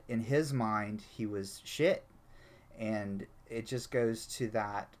but in his mind, he was shit, and it just goes to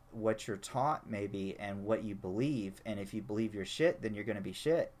that what you're taught maybe and what you believe. And if you believe you're shit, then you're going to be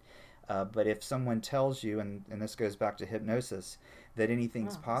shit. But if someone tells you, and this goes back to hypnosis, that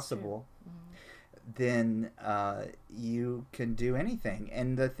anything's possible, then you can do anything.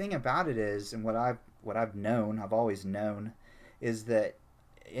 And the thing about it is, and what I've known, I've always known, is that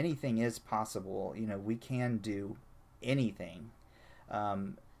anything is possible. We can do anything.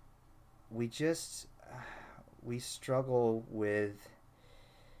 We struggle with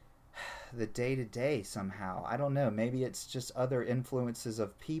the day-to-day somehow. I don't know, maybe it's just other influences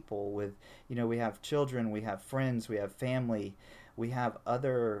of people with we have children, we have friends, we have family, we have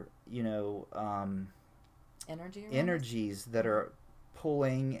other energies that are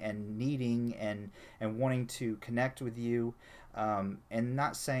pulling and needing and wanting to connect with you, and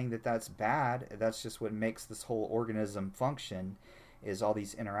not saying that that's bad. That's just what makes this whole organism function, is all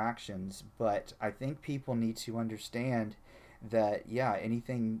these interactions. But I think people need to understand that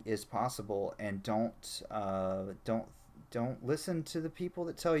anything is possible, and don't listen to the people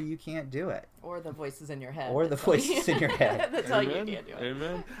that tell you can't do it, or the voices in your head, that tell you can't do it.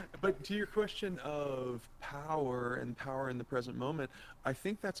 Amen. But to your question of power and power in the present moment, I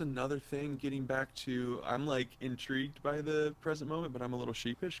think that's another thing. Getting back to, I'm like intrigued by the present moment, but I'm a little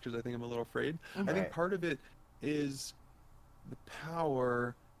sheepish because I think I'm a little afraid. I think part of it is the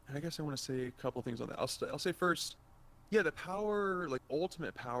power, and I guess I want to say a couple things on that. I'll say first. Yeah, the power, like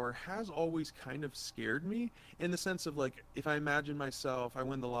ultimate power, has always kind of scared me, in the sense of, like, if I imagine myself, I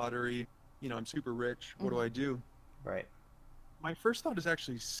win the lottery, I'm super rich, what do I do? Right. My first thought is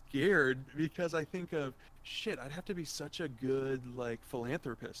actually scared, because I think of, shit, I'd have to be such a good, like,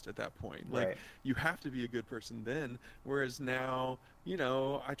 philanthropist at that point. Like, you have to be a good person then, whereas now,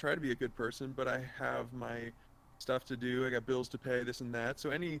 I try to be a good person, but I have my stuff to do, I got bills to pay, this and that. So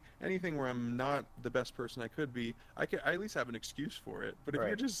anything where I'm not the best person I could be, I at least have an excuse for it. But if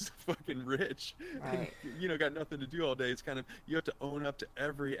you're just fucking rich and got nothing to do all day, it's kind of, you have to own up to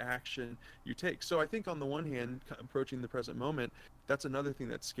every action you take. So I think on the one hand, approaching the present moment, that's another thing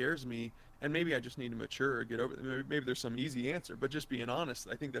that scares me. And maybe I just need to mature or get over it. Maybe there's some easy answer, but just being honest,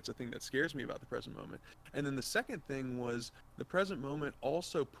 I think that's a thing that scares me about the present moment. And then the second thing was, the present moment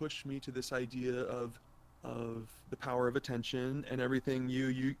also pushed me to this idea of the power of attention, and everything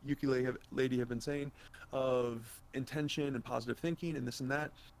you lady have been saying, of intention and positive thinking and this and that.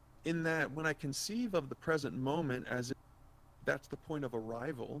 In that, when I conceive of the present moment as if that's the point of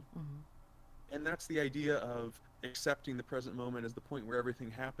arrival, and that's the idea of accepting the present moment as the point where everything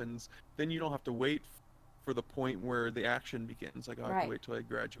happens, then you don't have to wait for the point where the action begins. Like, I have to wait till I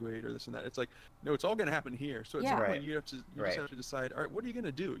graduate or this and that. It's like, no, it's all going to happen here. So at some point you just have to decide, all right, what are you going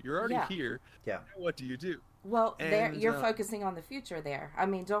to do? You're already here. Yeah. Now what do you do? Well, you're focusing on the future there. I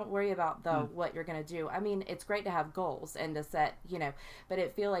mean, don't worry about what you're going to do. I mean, it's great to have goals and to set, but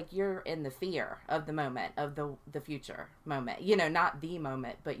it feel like you're in the fear of the moment, of the future moment, not the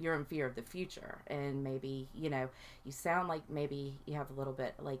moment, but you're in fear of the future. And maybe, you sound like maybe you have a little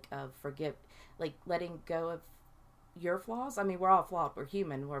bit like of letting go of your flaws. I mean, we're all flawed. We're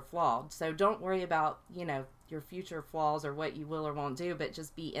human. We're flawed. So don't worry about, your future flaws or what you will or won't do, but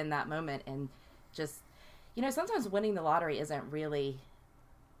just be in that moment and just, sometimes winning the lottery isn't really,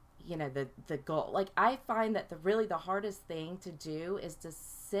 the goal. Like, I find that the hardest thing to do is to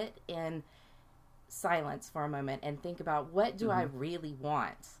sit in silence for a moment and think about, what do I really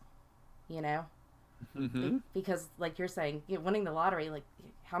want? Because like you're saying, winning the lottery, like,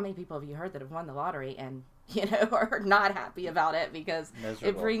 how many people have you heard that have won the lottery and, are not happy about it because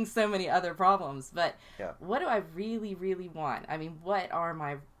it brings so many other problems. But what do I really, really want? I mean, what are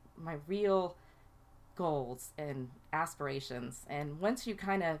my real goals and aspirations? And once you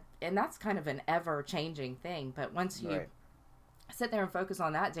and that's kind of an ever changing thing, but once you sit there and focus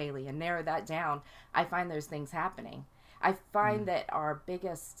on that daily and narrow that down, I find those things happening. I find that our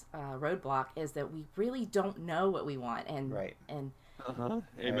biggest roadblock is that we really don't know what we want, and Right. and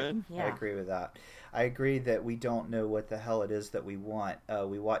Amen. yeah, I agree with that. I agree that we don't know what the hell it is that we want.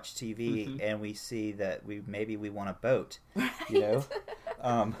 We watch TV and we see that maybe we want a boat, you know,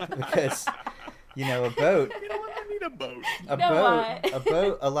 because a boat. You know what? I need a boat. A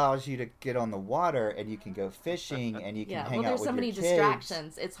boat allows you to get on the water and you can go fishing and you can hang out there's with so many your kids.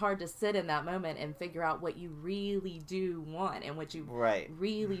 distractions. It's hard to sit in that moment and figure out what you really do want and what you Right.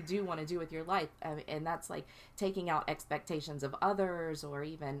 really do want to do with your life. And that's like taking out expectations of others or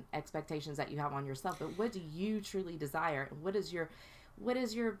even expectations that you have on yourself. But what do you truly desire? What is your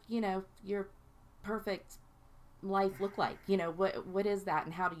your perfect life look like? What is that,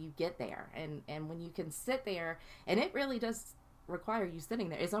 and how do you get there? And when you can sit there, and it really does require you sitting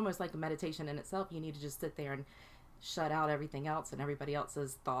there. It's almost like a meditation in itself. You need to just sit there and shut out everything else and everybody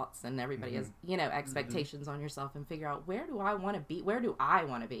else's thoughts and everybody's expectations on yourself, and figure out, where do I want to be? Where do I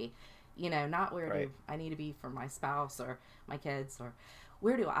want to be? Not where Right. do I need to be for my spouse or my kids, or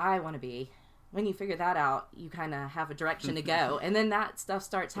where do I want to be? When you figure that out, you kind of have a direction to go, and then that stuff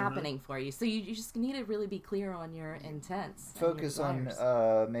starts happening for you. So you just need to really be clear on your intents. Focus and on your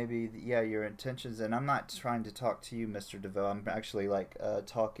desires. maybe your intentions. And I'm not trying to talk to you, Mr. DeVoe. I'm actually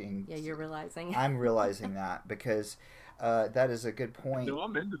talking. Yeah, you're realizing. I'm realizing that because that is a good point. No,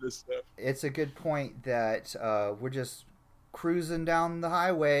 I'm into this stuff. It's a good point that we're just cruising down the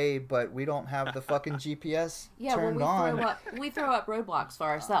highway, but we don't have the fucking GPS turned on. we throw up roadblocks for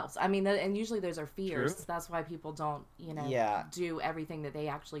ourselves. I mean, and usually those are fears. True. That's why people don't, do everything that they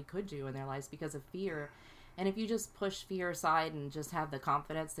actually could do in their lives because of fear. And if you just push fear aside and just have the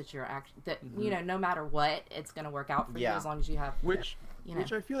confidence that no matter what, it's going to work out for you, as long as you have, which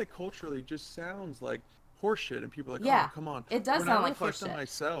I feel like culturally just sounds like horseshit, and people are like, Yeah, oh, come on. it does sound like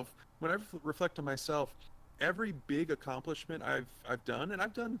horseshit. When I reflect on myself, every big accomplishment I've done, and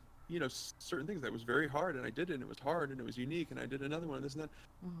I've done certain things that was very hard, and I did it, and it was hard, and it was unique, and I did another one, and this and that.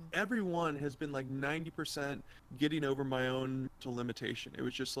 Every one has been like 90% getting over my own mental limitation. It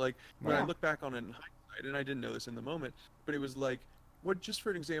was just like, when I look back on it in hindsight, and I didn't know this in the moment, but it was like, just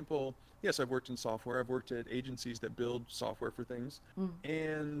for an example, yes, I've worked in software. I've worked at agencies that build software for things,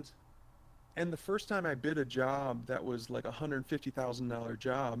 and the first time I bid a job that was like $150,000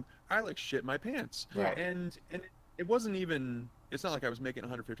 job, I like shit my pants. Right. And it wasn't even, it's not like I was making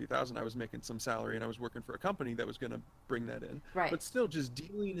 $150,000. I was making some salary, and I was working for a company that was going to bring that in. Right. But still, just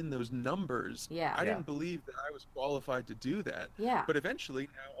dealing in those numbers, I didn't believe that I was qualified to do that. Yeah. But eventually,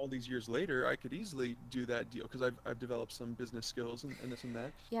 now all these years later, I could easily do that deal because I've developed some business skills and this and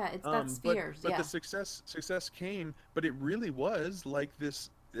that. Yeah, that's fears. But the success came, but it really was like this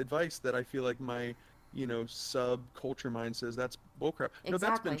advice that I feel like my subculture mind says that's bullcrap. No,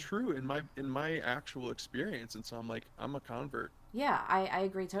 that's been true in my actual experience, and so I'm a convert. Yeah, I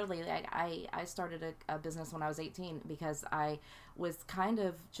agree totally. I started a business when I was 18 because I was kind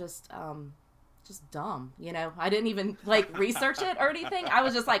of just dumb, I didn't even research it or anything. I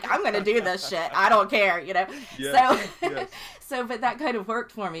was just like, I'm gonna do this shit, I don't care, Yes, yes. So but that kind of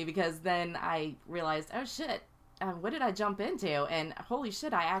worked for me because then I realized, oh shit, what did I jump into? And holy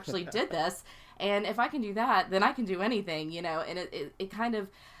shit, I actually did this. And if I can do that, then I can do anything, and it kind of,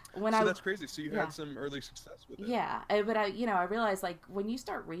 that's crazy. So you had some early success with it. Yeah, but I realized when you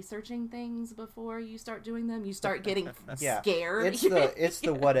start researching things before you start doing them, you start getting scared. It's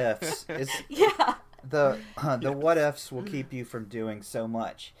the what ifs. The what ifs will keep you from doing so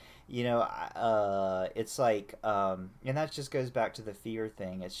much. It's like, and that just goes back to the fear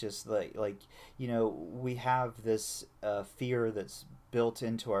thing. It's just like we have this fear that's built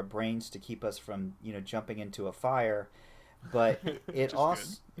into our brains to keep us from jumping into a fire, but it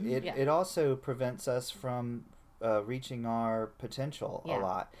also prevents us from reaching our potential a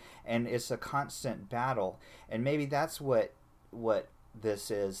lot, and it's a constant battle. And maybe that's what this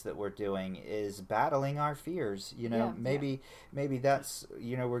is that we're doing, is battling our fears. Maybe that's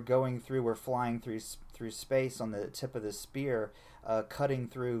we're flying through space on the tip of the spear, cutting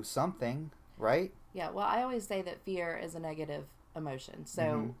through something, right? Yeah, well, I always say that fear is a negative emotion.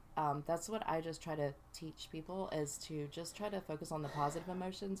 So that's what I just try to teach people, is to just try to focus on the positive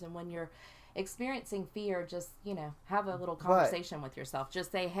emotions. And when you're experiencing fear, just, have a little conversation with yourself.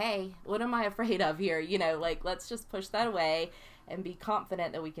 Just say, hey, what am I afraid of here? Let's just push that away and be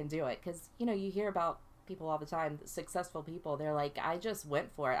confident that we can do it. Because, you hear about people all the time, successful people, they're like, I just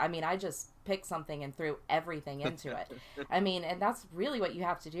went for it. I mean, I just picked something and threw everything into it. I mean, and that's really what you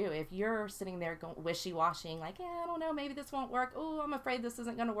have to do. If you're sitting there wishy-washy, like, I don't know, maybe this won't work. Oh, I'm afraid this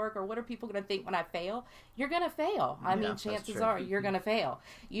isn't going to work. Or what are people going to think when I fail? You're going to fail. I mean, chances are you're going to fail.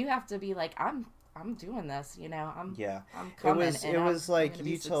 You have to be like, I'm I'm doing this, you know, Yeah. I'm It coming. was and it I'm was like gonna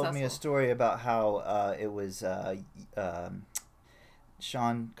be you told me a successful. story about how it was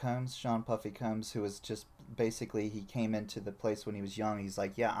Sean Combs, Sean Puffy Combs, who was just basically he came into the place when he was young. He's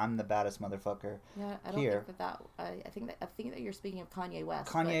like, yeah, I'm the baddest motherfucker Yeah, I don't here. I think that you're speaking of Kanye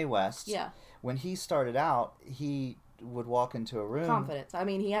West. Kanye but West. yeah, When he started out, he would walk into a room confidence. I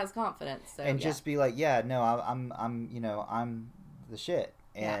mean, he has confidence. So and yeah. just be like, yeah, no, I'm you know, I'm the shit.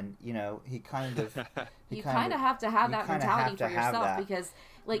 Yeah. And you know, he kind of You kind of have to have you that kinda mentality have to for have yourself that. because,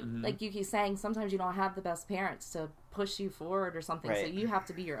 like Mhm. like Yuki's saying, sometimes you don't have the best parents to push you forward or something. So Right. you have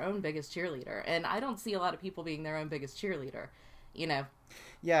to be your own biggest cheerleader. And I don't see a lot of people being their own biggest cheerleader. You know.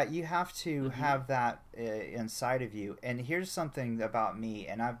 Yeah, you have to have that inside of you. And here's something about me,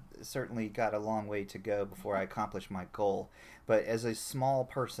 and I've certainly got a long way to go before I accomplish my goal. But as a small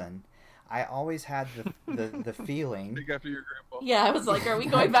person, I always had the feeling, Think after your grandpa. Yeah, I was like, are we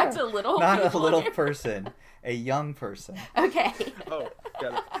going back to little? not a people little here? person, a young person, Okay. Oh,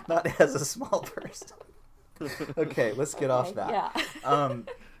 got not as a small person. it. Okay, let's get off Okay, that. Yeah.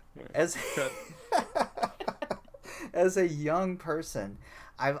 As Cut. as a young person,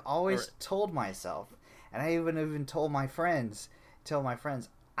 I've always Alright. told myself, and I even told my friends,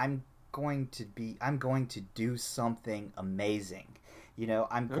 I'm going to do something amazing. You know,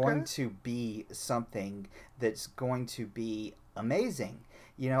 I'm going Okay. to be something that's going to be amazing.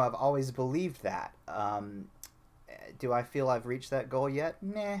 You know, I've always believed that. Do I feel I've reached that goal yet?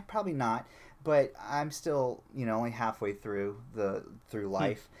 Nah, probably not. But I'm still, you know, only halfway through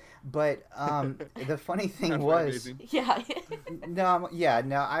life. But the funny thing Halfway was, amazing. Yeah.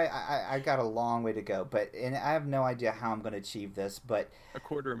 I got a long way to go. And I have no idea how I'm going to achieve this. But A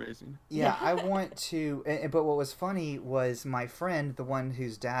quarter amazing. yeah, I want to. But what was funny was my friend, the one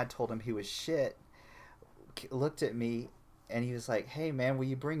whose dad told him he was shit, looked at me and he was like, "Hey man, will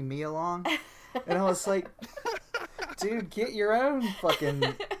you bring me along?" And I was like, "Dude, get your own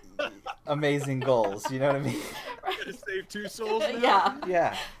fucking amazing goals." You know what I mean? Gonna save 2 souls now? Yeah.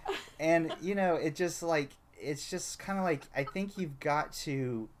 Yeah. And you know, it's just kind of like I think you've got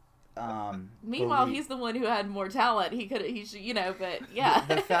to. Meanwhile, believe- he's the one who had more talent. He should, you know, but yeah.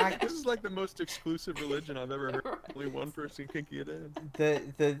 The fact This is like the most exclusive religion I've ever heard. Right. Only one person can get in.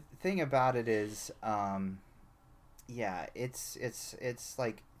 the thing about it is yeah, it's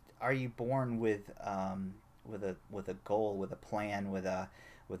like, are you born with a goal, with a plan, with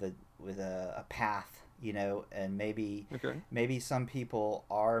a path, you know? And maybe some people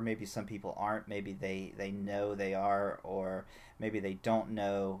are, maybe some people aren't, maybe they know they are, or maybe they don't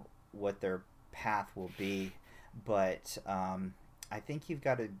know what their path will be. But I think you've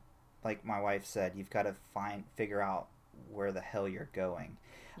got to, like my wife said, you've got to figure out where the hell you're going.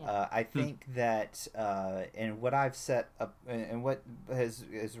 Yeah. I think that and what I've set up and what is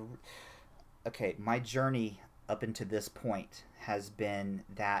okay, my journey up until this point has been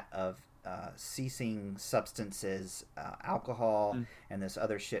that of ceasing substances, alcohol, and this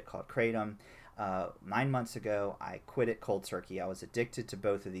other shit called kratom. 9 months ago, I quit it cold turkey. I was addicted to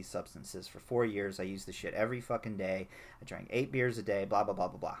both of these substances for 4 years. I used the shit every fucking day. I drank 8 beers a day, blah, blah, blah,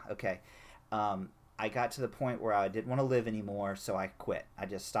 blah, blah. Okay. I got to the point where I didn't want to live anymore, so I quit. I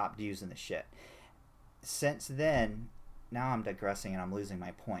just stopped using the shit. Since then, now I'm digressing and I'm losing my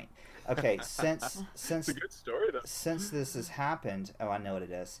point. Okay, since It's a good story though. since this has happened, oh, I know what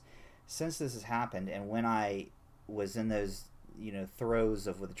it is. Since this has happened, and when I was in those, you know, throes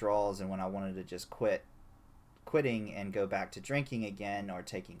of withdrawals, and when I wanted to just quitting and go back to drinking again or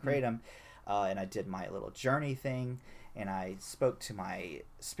taking kratom, and I did my little journey thing, and I spoke to my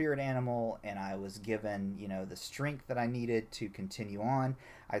spirit animal, and I was given, you know, the strength that I needed to continue on.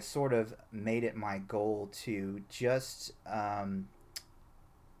 I sort of made it my goal to just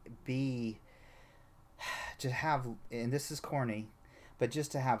to have, and this is corny, but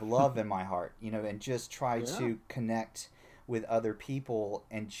just to have love in my heart, you know, and just try Yeah. to connect with other people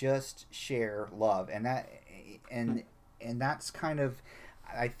and just share love. And that's kind of,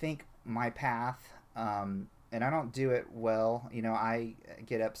 I think, my path. And I don't do it well. You know, I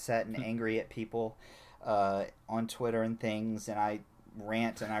get upset and angry at people on Twitter and things, and I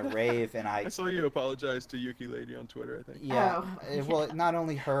rant and I rave and I saw you apologize to Yuki Lady on Twitter, I think. yeah. Oh. Well, not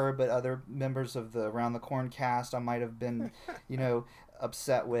only her, but other members of the Around the Corn cast I might have been, you know,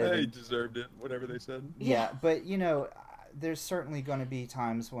 upset with. They deserved it, whatever they said. Yeah, but you know, there's certainly going to be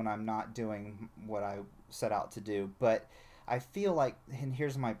times when I'm not doing what I set out to do. But I feel like, and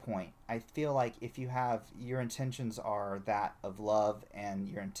here's my point, I feel like if you have, your intentions are that of love, and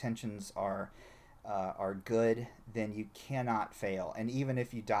your intentions are good, then you cannot fail. And even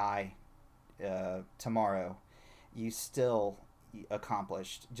if you die tomorrow, you still,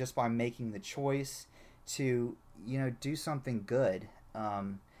 accomplished just by making the choice to, do something good.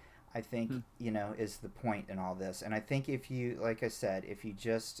 I think, is the point in all this. And I think if you, like I said, if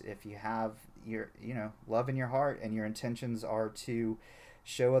you have your, love in your heart and your intentions are to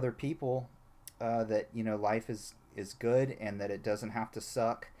show other people that, life is good and that it doesn't have to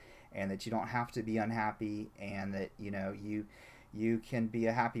suck and that you don't have to be unhappy and that, you can be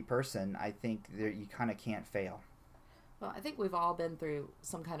a happy person, I think that you kind of can't fail. Well, I think we've all been through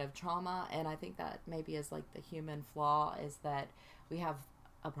some kind of trauma, and I think that maybe is like the human flaw is that we have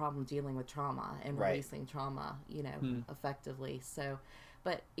a problem dealing with trauma and releasing trauma, effectively. So,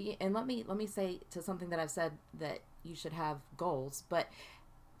 and let me say to something that I've said, that you should have goals, but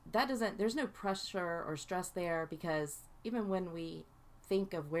there's no pressure or stress there, because even when we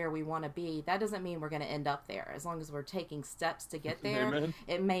think of where we want to be, that doesn't mean we're going to end up there. As long as we're taking steps to get there, Amen.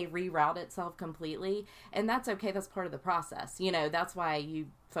 It may reroute itself completely, and that's okay. That's part of the process. That's why you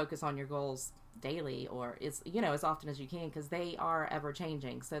focus on your goals daily, or as often as you can, because they are ever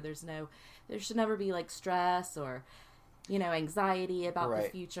changing. So there should never be like stress or anxiety about the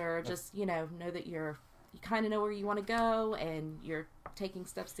future. Just know that you kind of know where you want to go and you're taking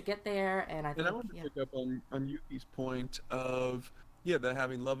steps to get there. And I want to pick up on Yuki's point of that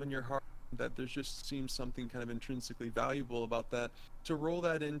having love in your heart, that there just seems something kind of intrinsically valuable about that. To roll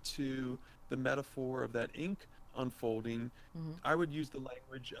that into the metaphor of that ink unfolding, I would use the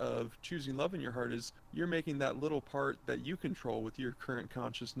language of choosing love in your heart is you're making that little part that you control with your current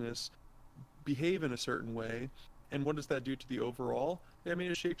consciousness behave in a certain way. And what does that do to the overall? I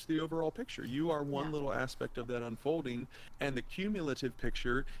mean, it shapes the overall picture. You are one little aspect of that unfolding, and the cumulative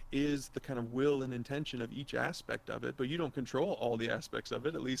picture is the kind of will and intention of each aspect of it, but you don't control all the aspects of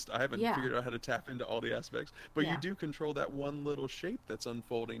it. At least I haven't figured out how to tap into all the aspects, but you do control that one little shape that's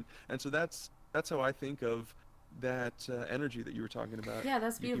unfolding. And so that's how I think of that energy that you were talking about. Yeah,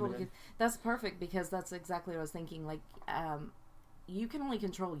 that's beautiful. That's perfect, because that's exactly what I was thinking. Like, you can only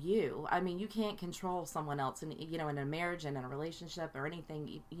control you. I mean, you can't control someone else, and in a marriage and in a relationship or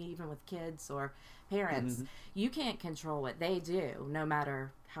anything, even with kids or parents, you can't control what they do, no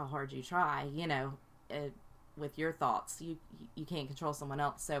matter how hard you try. With your thoughts, you can't control someone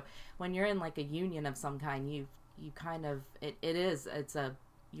else. So when you're in like a union of some kind, you kind of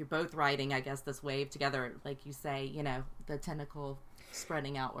you're both riding, I guess, this wave together, like you say. The tentacle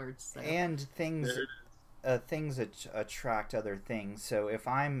spreading outwards. So. And things attract other things. So if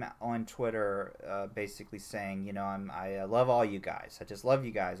I'm on Twitter basically saying, I love all you guys, I just love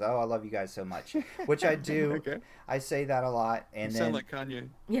you guys, I love you guys so much, which I do. Okay. I say that a lot, and you sound like Kanye.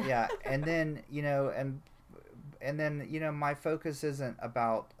 Yeah, and then and then my focus isn't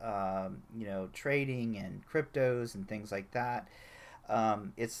about trading and cryptos and things like that.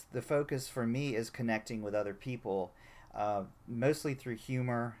 It's the focus for me is connecting with other people, mostly through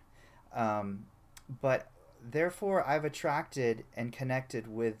humor. But therefore, I've attracted and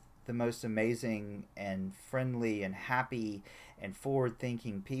connected with the most amazing and friendly and happy and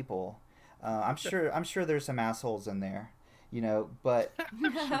forward-thinking people. I'm sure there's some assholes in there, but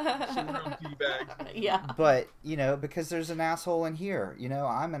some real D-bags. Yeah. But because there's an asshole in here,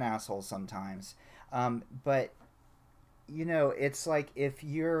 I'm an asshole sometimes. But it's like if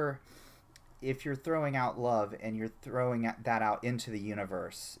you're throwing out love and you're throwing that out into the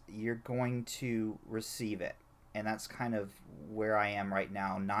universe, you're going to receive it. And that's kind of where I am right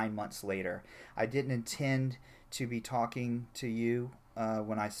now, 9 months later. I didn't intend to be talking to you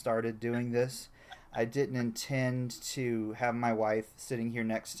when I started doing this. I didn't intend to have my wife sitting here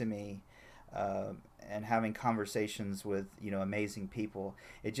next to me and having conversations with amazing people.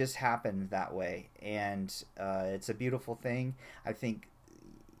 It just happened that way, and it's a beautiful thing. I think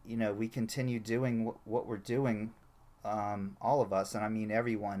we continue doing what we're doing, all of us, and I mean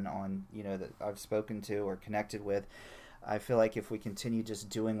everyone on that I've spoken to or connected with. I feel like if we continue just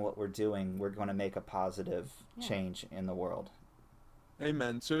doing what we're doing, we're going to make a positive change in the world.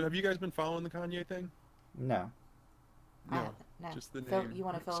 Amen. So have you guys been following the Kanye thing? No. No. Just the Phil, name. you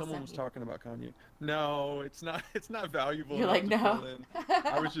want to fill Someone was talking about Kanye. No, it's not. It's not valuable. You're like, enough no. to fill in.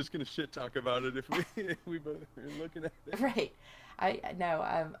 I was just gonna shit talk about it if we both were looking at it. Right.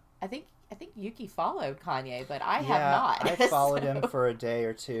 I think Yuki followed Kanye, but I have not. I followed him for a day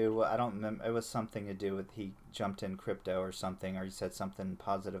or two. I don't remember. It was something to do with he jumped in crypto or something, or he said something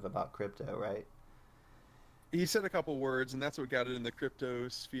positive about crypto, right? He said a couple words, and that's what got it in the crypto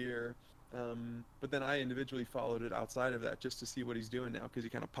sphere. But then I individually followed it outside of that just to see what he's doing now, because he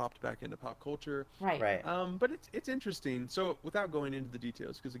kind of popped back into pop culture. Right. But it's interesting. So without going into the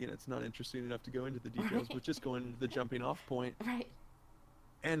details, because again, it's not interesting enough to go into the details, but just going into the jumping off point. Right.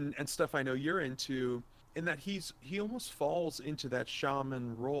 And stuff I know you're into, in that he almost falls into that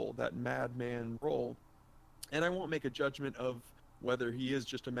shaman role, that madman role. And I won't make a judgment of whether he is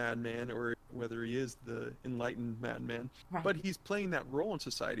just a madman or whether he is the enlightened madman, Right. but he's playing that role in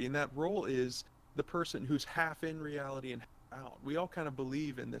society, and that role is the person who's half in reality and half out. We all kind of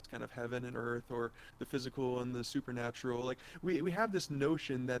believe in this kind of heaven and earth, or the physical and the supernatural. Like we have this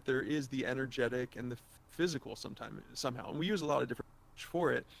notion that there is the energetic and the physical somehow, and we use a lot of different language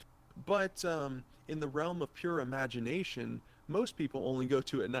for it. But in the realm of pure imagination, most people only go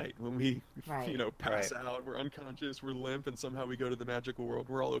to at night when we, Right. pass Right. out, we're unconscious, we're limp, and somehow we go to the magical world.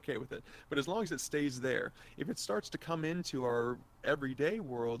 We're all okay with it. But as long as it stays there, if it starts to come into our everyday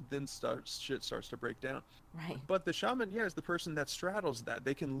world, then shit starts to break down. Right. But the shaman, yeah, is the person that straddles that.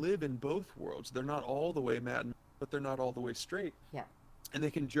 They can live in both worlds. They're not all the way mad, but they're not all the way straight. Yeah. And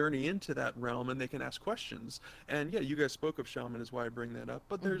they can journey into that realm, and they can ask questions. And yeah, you guys spoke of shaman, is why I bring that up.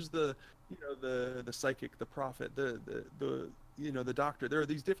 But there's the psychic, the prophet, the doctor. There are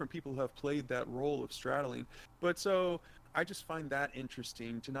these different people who have played that role of straddling. But so I just find that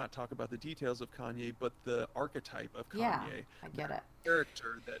interesting to not talk about the details of Kanye, but the archetype of Kanye, Yeah, I get it.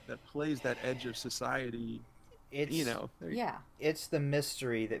 character that plays that edge of society. It's Yeah. it's the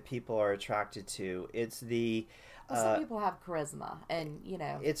mystery that people are attracted to. It's the Well, some people have charisma, and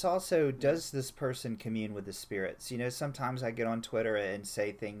it's also, does this person commune with the spirits? Sometimes I get on Twitter and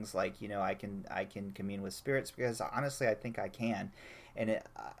say things like, I can commune with spirits, because honestly I think I can. And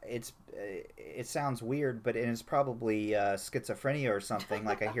it sounds weird, but it's probably schizophrenia or something.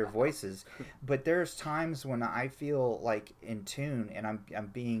 Like, I hear voices, but there's times when I feel like in tune, and I'm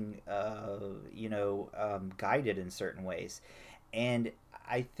being guided in certain ways. And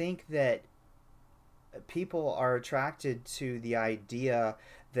I think that people are attracted to the idea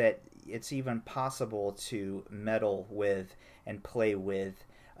that it's even possible to meddle with and play with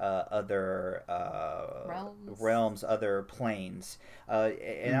other realms, other planes.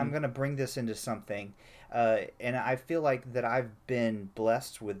 And I'm going to bring this into something. And I feel like that I've been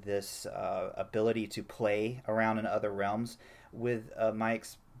blessed with this ability to play around in other realms with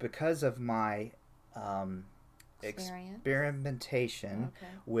because of my experimentation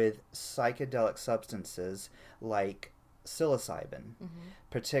with psychedelic substances like psilocybin.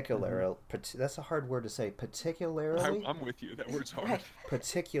 That's a hard word to say. Particularly, I'm with you. That word's hard.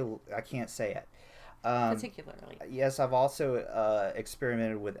 I can't say it. Particularly. Yes, I've also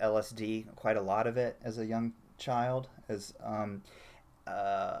experimented with LSD, quite a lot of it as a young child.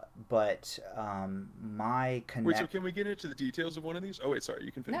 My connect. Wait, so can we get into the details of one of these? Oh wait, sorry,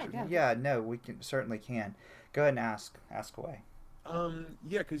 you can finish. No, Yeah, no, we certainly can. Go ahead and ask away.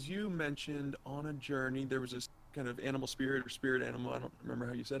 Yeah, because you mentioned on a journey there was this kind of animal spirit or spirit animal, I don't remember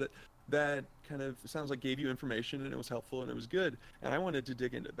how you said it, that kind of sounds like gave you information, and it was helpful and it was good. And I wanted to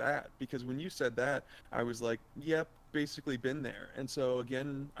dig into that, because when you said that, I was like, yep, basically been there. And so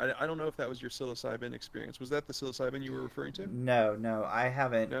again, I don't know if that was your psilocybin experience. Was that the psilocybin you were referring to? No, I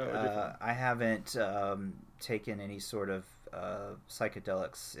haven't. No, I haven't taken any sort of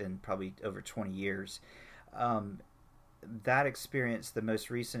psychedelics in probably over 20 years. That experience, the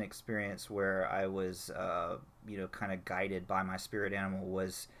most recent experience where I was, kind of guided by my spirit animal,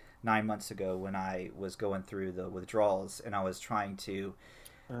 was 9 months ago when I was going through the withdrawals, and I was trying to.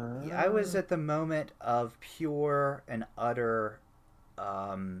 I was at the moment of pure and utter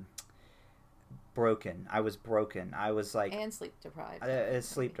broken. I was broken. I was like, and sleep deprived.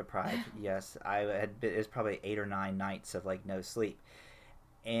 Sleep deprived. Yes, it was probably 8 or 9 nights of like no sleep,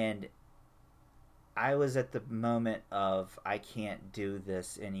 and I was at the moment of, I can't do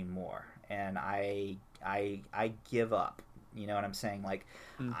this anymore, and I give up. You know what I'm saying? Like,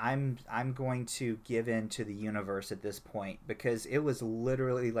 I'm going to give in to the universe at this point, because it was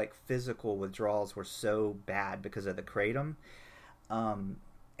literally like physical withdrawals were so bad because of the kratom. And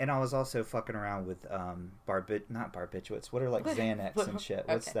I was also fucking around with not barbiturates. What are like Xanax and shit?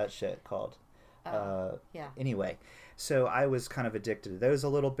 What's that shit called? Yeah. Anyway, so I was kind of addicted to those a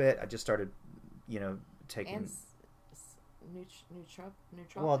little bit. I just started, taking. And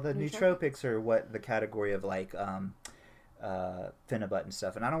Well, the nootropics are what the category of like Phenibut and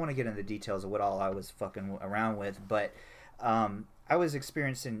stuff, and I don't want to get into the details of what all I was fucking around with, but I was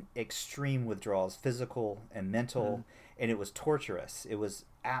experiencing extreme withdrawals, physical and mental, and it was torturous. It was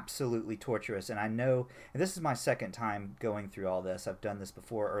absolutely torturous, and I know, and this is my second time going through all this. I've done this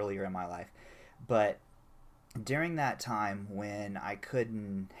before earlier in my life, but during that time when I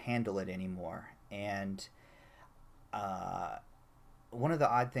couldn't handle it anymore, and one of the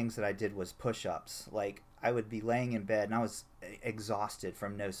odd things that I did was push-ups. Like, I would be laying in bed and I was exhausted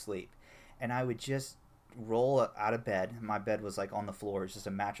from no sleep, and I would just roll out of bed. My bed was like on the floor. It's just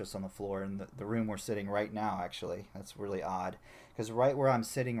a mattress on the floor in the room we're sitting right now, actually. That's really odd. Because right where I'm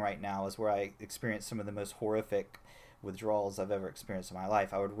sitting right now is where I experienced some of the most horrific withdrawals I've ever experienced in my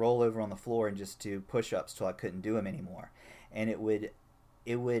life. I would roll over on the floor and just do push-ups till I couldn't do them anymore. And it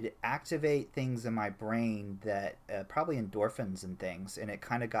would activate things in my brain that probably endorphins and things, and it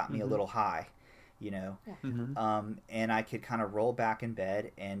kind of got me a little high, you know. Yeah. And I could kind of roll back in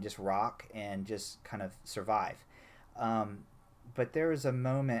bed and just rock and just kind of survive. But there was a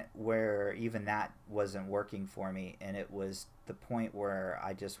moment where even that wasn't working for me, and it was the point where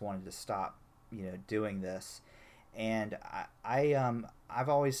I just wanted to stop, you know, doing this. And I've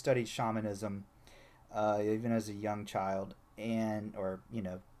always studied shamanism, even as a young child, and or you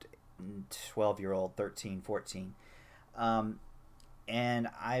know, 12-year-old, 13, 14. And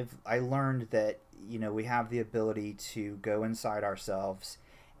I learned that, you know, we have the ability to go inside ourselves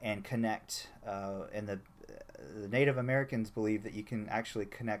and connect. And the Native Americans believe that you can actually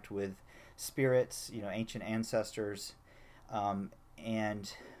connect with spirits, you know, ancient ancestors.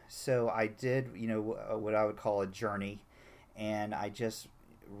 And so I did, you know, what I would call a journey, and I just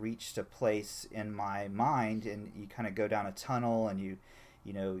reached a place in my mind, and you kind of go down a tunnel, and you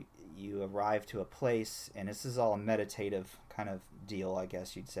know, you arrive to a place, and this is all a meditative kind of deal, I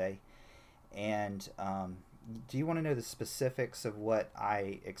guess you'd say. And do you want to know the specifics of what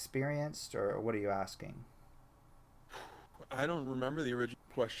I experienced, or what are you asking? I don't remember the original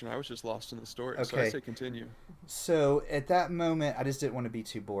question. I was just lost in the story. So I Okay. say continue. So at that moment, I just didn't want to be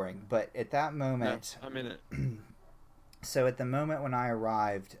too boring, but at that No, moment, I'm in it. so at the moment when I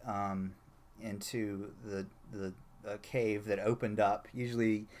arrived into the cave that opened up,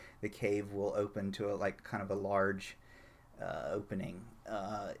 usually the cave will open to like kind of a large opening.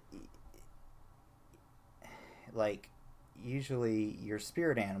 Like usually your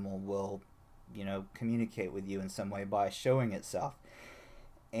spirit animal will, you know, communicate with you in some way by showing itself.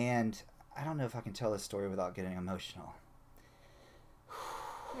 And I don't know if I can tell this story without getting emotional.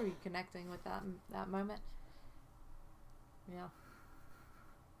 Were you connecting with that moment? Yeah.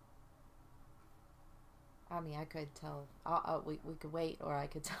 I mean, I could tell. We could wait, or I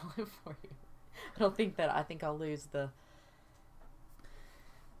could tell it for you. I think I'll lose the.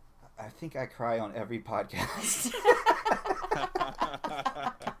 I think I cry on every podcast.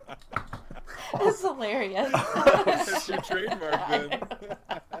 That's hilarious. That's your trademark, then.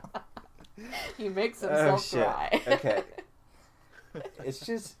 He makes himself cry. Okay.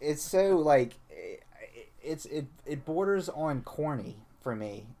 It's so like it borders on corny for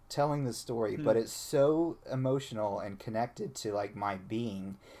me telling the story, but it's so emotional and connected to like my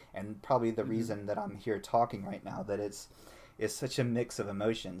being, and probably the reason that I'm here talking right now, that it's such a mix of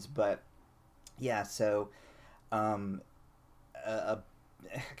emotions. But yeah, so God,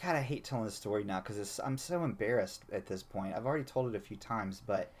 I hate telling the story now because I'm so embarrassed at this point. I've already told it a few times,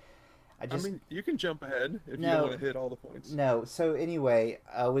 but I mean, you can jump ahead if you No. don't want to hit all the points. No. So anyway,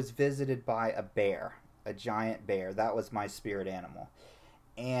 I was visited by a bear, a giant bear. That was my spirit animal,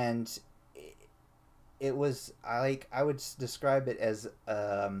 and it was I would describe it as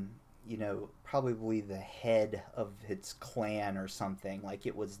you know, probably the head of its clan or something. Like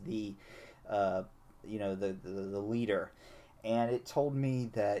it was the you know, the leader, and it told me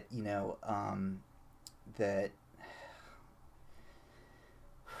that, you know, that.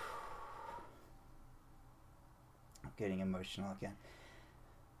 Getting emotional again.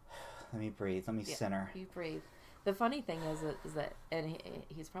 Let me breathe. Let me center. You breathe. The funny thing is that and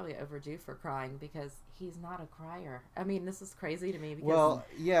he's probably overdue for crying because he's not a crier. I mean, this is crazy to me because Well,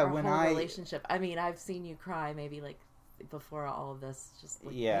 yeah, our when whole I relationship. I mean, I've seen you cry maybe like before all of this, just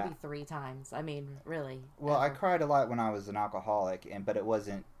like Yeah. maybe 3 times. I mean, really. well, I ever. cried a lot when I was an alcoholic, but it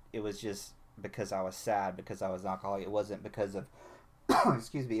wasn't. It was just because I was sad because I was an alcoholic. It wasn't because of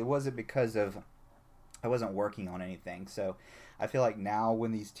excuse me. It wasn't because of I wasn't working on anything. So I feel like now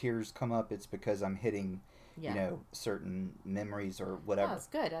when these tears come up, it's because I'm hitting, Yeah. you know, certain memories or Oh, whatever. it's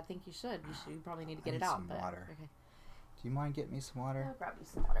good. I think you should. You probably need to get I it need out. some But, water. okay. Do you mind getting me some water? I'll grab you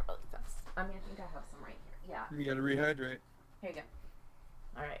some water really fast. I mean, I think I have some right here. Yeah. You got to rehydrate. Here you go.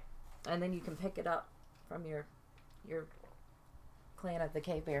 All right, and then you can pick it up from your Clan of the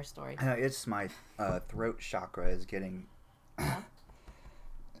Cave Bear story. It's my throat chakra is getting.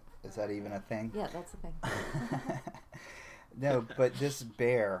 Is that even a thing? Yeah, that's the thing. No, but this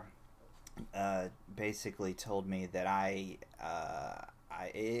bear basically told me that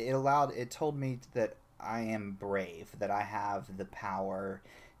it told me that I am brave, that I have the power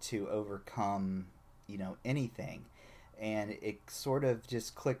to overcome, you know, anything. And it sort of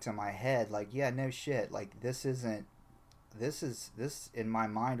just clicked in my head, like, yeah, no shit, like this in my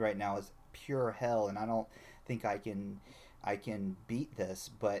mind right now is pure hell, and I don't think I can beat this.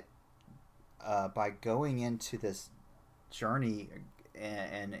 But by going into this journey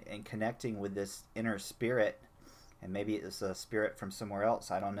and connecting with this inner spirit, and maybe it's a spirit from somewhere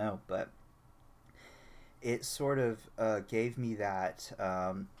else, I don't know, but it sort of gave me that.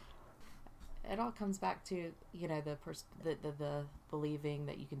 It all comes back to, you know, the believing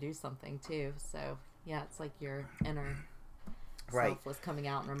that you can do something too. So yeah, it's like your inner self was coming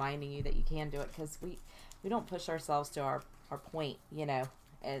out and reminding you that you can do it, because we don't push ourselves to our point, you know,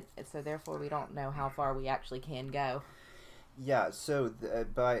 and so therefore we don't know how far we actually can go. Yeah, so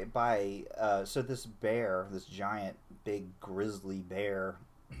so this bear, this giant, big, grizzly bear,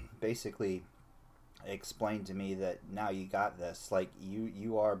 basically explained to me that now you got this. Like,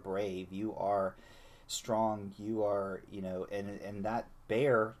 you are brave, you are strong, you are, you know, and that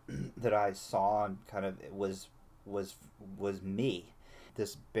bear that I saw and kind of was me.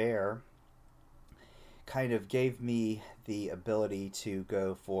 This bear kind of gave me the ability to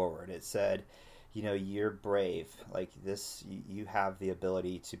go forward. It said, you know, you're brave. Like this, you have the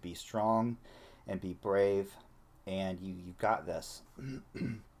ability to be strong and be brave, and you got this.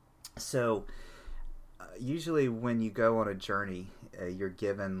 So usually when you go on a journey, you're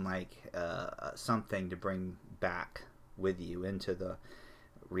given like something to bring back with you into the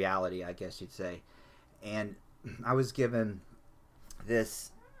reality, I guess you'd say. And I was given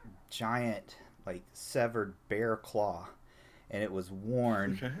this giant, like, severed bear claw, and it was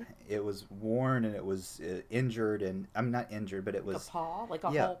worn. Okay. It was worn, and it was injured, and I'm not injured, but it was a paw, like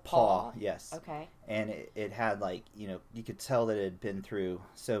a yeah, whole paw. Yes. Okay. And it had, like, you know, you could tell that it had been through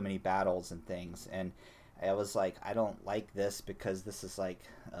so many battles and things, and I was like, I don't like this, because this is like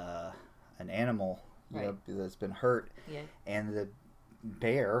an animal, you know, that's been hurt. Yeah. And the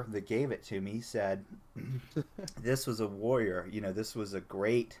bear that gave it to me said, this was a warrior, you know, this was a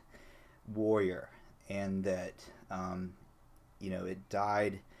great warrior, and that you know, it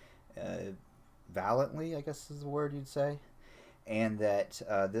died valiantly, I guess is the word you'd say, and that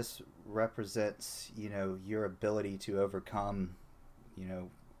this represents, you know, your ability to overcome, you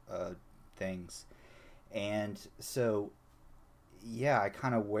know, things. And so yeah, I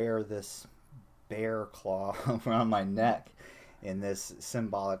kind of wear this bear claw around my neck in this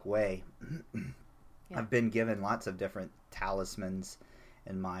symbolic way. Yeah. I've been given lots of different talismans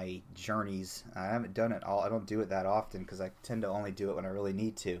in my journeys. I haven't done it all. I don't do it that often, because I tend to only do it when I really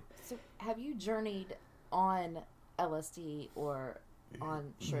need to. So have you journeyed on LSD or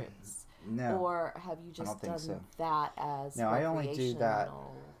on shrooms? No. Or have you just done that as No, I only do that.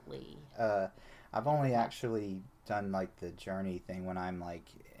 recreationally? I've only actually done like the journey thing when I'm like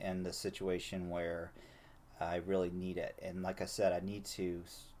in the situation where I really need it. And like I said, I need to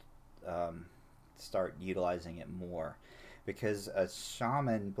start utilizing it more, because a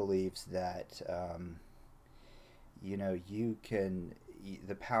shaman believes that you know,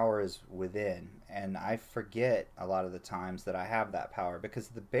 the power is within, and I forget a lot of the times that I have that power, because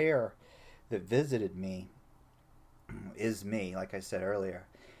the bear that visited me is me. Like I said earlier,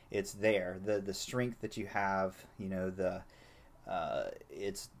 it's there. The strength that you have, you know,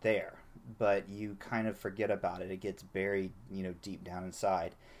 it's there, but you kind of forget about it. It gets buried, you know, deep down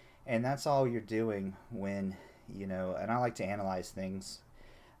inside, and that's all you're doing when, you know. And I like to analyze things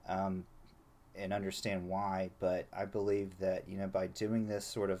and understand why, but I believe that, you know, by doing this,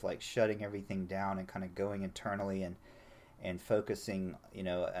 sort of like shutting everything down and kind of going internally and focusing, you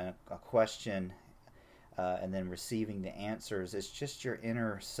know, a question and then receiving the answers, it's just your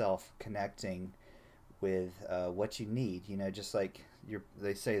inner self connecting with what you need. You know, just like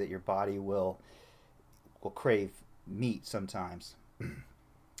they say that your body will crave meat sometimes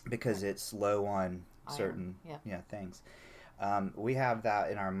because it's low on certain things. We have that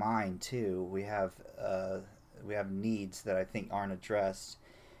in our mind too. We have needs that I think aren't addressed,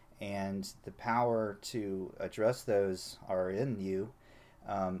 and the power to address those are in you.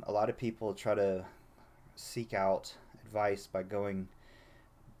 A lot of people try to seek out advice by going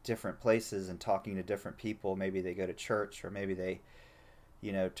different places and talking to different people. Maybe they go to church, or maybe they,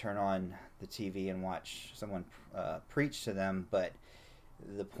 you know, turn on the TV and watch someone preach to them. But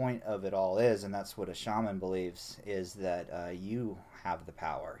the point of it all is, and that's what a shaman believes, is that you have the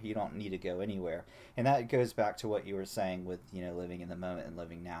power. You don't need to go anywhere. And that goes back to what you were saying with, you know, living in the moment and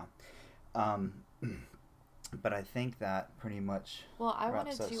living now. But I think that pretty much I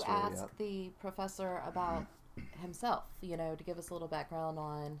wanted to ask up. the professor about himself, you know, to give us a little background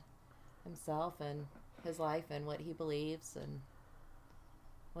on himself and his life and what he believes and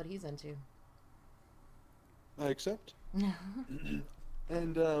what he's into. I accept.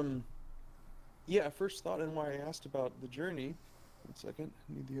 And first thought and why I asked about the journey. 1 second,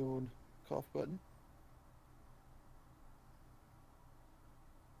 I need the old cough button.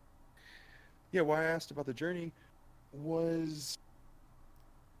 Yeah, why I asked about the journey was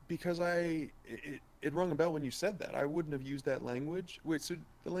because it rung a bell when you said that. I wouldn't have used that language. Wait, so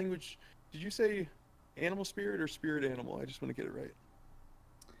the language, did you say animal spirit or spirit animal? I just want to get it right.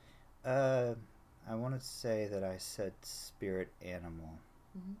 I want to say that I said spirit animal.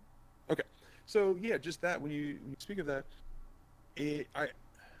 Hmm. Okay. So yeah, just that when you speak of that, it,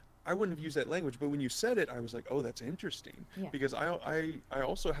 I wouldn't have used that language, but when you said it, I was like, oh, that's interesting Yeah. because I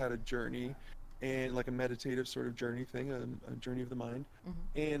also had a journey and like a meditative sort of journey thing, a journey of the mind, Hmm.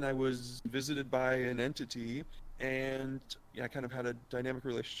 and I was visited by an entity, and yeah, I kind of had a dynamic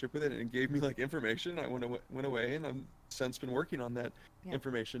relationship with it, and it gave me like information. I went away, and I've since been working on that Yeah.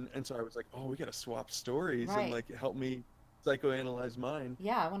 information, and so I was like, oh, we got to swap stories and Right. like help me psychoanalyze mine.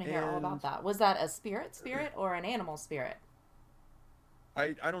 Yeah, I want to hear all about And that. Was that a spirit or an animal spirit?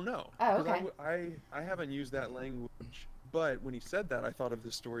 I don't know Oh, because okay. I haven't used that language, but when he said that, I thought of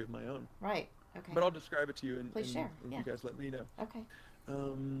this story of my own. Right. Okay. But I'll describe it to you, Please share. and Yeah. you guys let me know. Okay.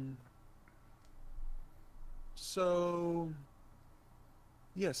 Um, so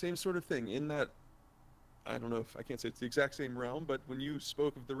yeah, same sort of thing. In that, I don't know if I can't say it's the exact same realm, but when you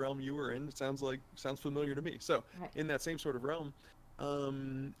spoke of the realm you were in, it sounds familiar to me. So Right. in that same sort of realm,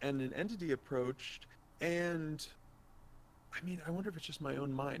 and an entity approached, and I mean, I wonder if it's just my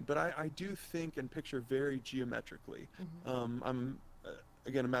own mind, but I do think and picture very geometrically. Hmm. I'm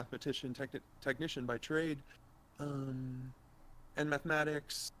again a mathematician, technician by trade, um, and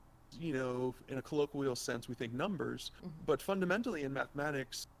mathematics. You know, in a colloquial sense, we think numbers, Hmm. but fundamentally in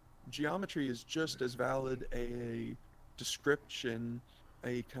mathematics, geometry is just as valid a description,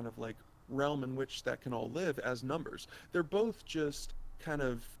 a kind of like realm in which that can all live as numbers. They're both just kind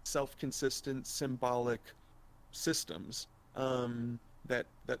of self-consistent, symbolic systems that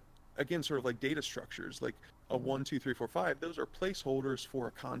again sort of like data structures like a Hmm. 1 2 3 4 5. Those are placeholders for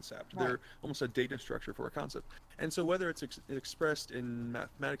a concept. Right. They're almost a data structure for a concept. And so whether it's expressed in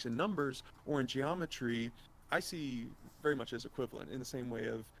mathematics and numbers or in geometry, I see very much as equivalent in the same way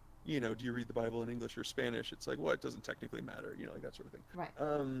of, you know, do you read the Bible in English or Spanish? It's like, well, it doesn't technically matter, you know, like that sort of thing. Right.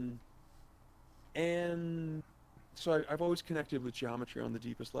 And so I've always connected with geometry on the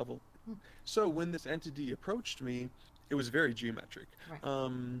deepest level. Hmm. So when this entity approached me, it was very geometric. Right.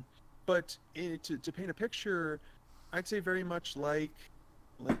 But to paint a picture, I'd say very much like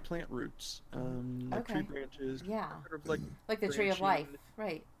plant roots, like tree Okay. branches, Yeah. sort of like Like the tree of life. branching,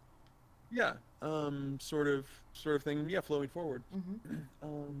 Right. yeah, sort of thing, yeah, flowing forward.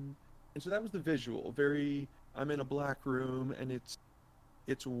 Hmm. And so that was the visual. Very, I'm in a black room and it's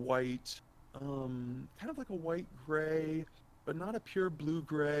white, kind of like a white gray, but not a pure blue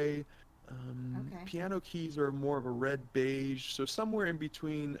gray. Okay. Piano keys are more of a red beige, so somewhere in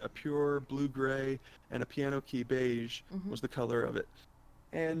between a pure blue gray and a piano key beige Hmm. was the color of it,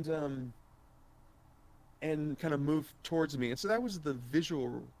 and kind of moved towards me. And so that was the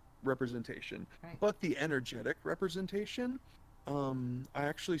visual representation, Right. but the energetic representation, I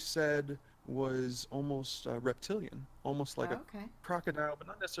actually said was almost reptilian, almost like Oh, a okay. crocodile, but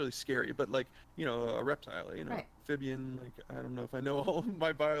not necessarily scary, but like, you know, a reptile, you know, Right. amphibian. Like, I don't know if I know all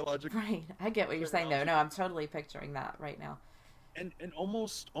my biological Right. I get what you're saying though. terminology, No, I'm totally picturing that right now. and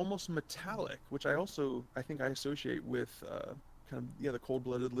almost metallic, which I think I associate with kind of, yeah, the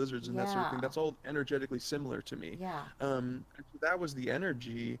cold-blooded lizards and that sort of thing. Yeah. That's all energetically similar to me. Yeah. And so that was the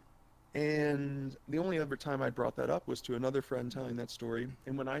energy. And the only other time I brought that up was to another friend telling that story.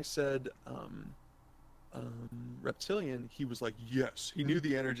 And when I said reptilian, he was like, yes, he knew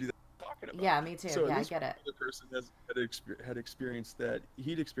the energy that I'm talking about. Yeah, me too. So at Yeah, I least get one it. other person had experienced that.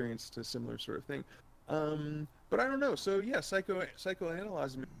 He'd experienced a similar sort of thing. But I don't know. So yeah,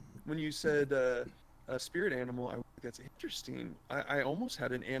 psychoanalyze me. When you said a spirit animal, I think that's interesting. I almost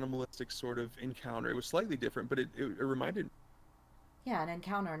had an animalistic sort of encounter. It was slightly different, but it reminded. Yeah, an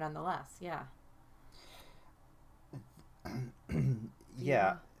encounter nonetheless. Yeah. Do you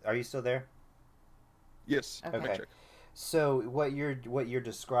Yeah. Are you still there? Yes, Okay. my Okay. check. So what you're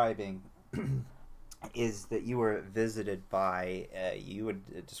describing is that you were visited by you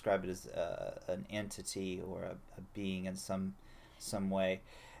would describe it as an entity or a being in some way.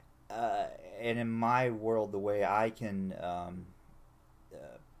 And in my world, the way I can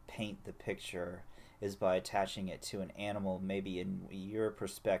paint the picture is by attaching it to an animal. Maybe in your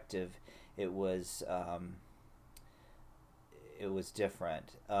perspective, it was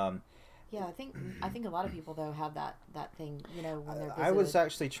different. Yeah, I think a lot of people though have that thing, you know, when they're visited. I was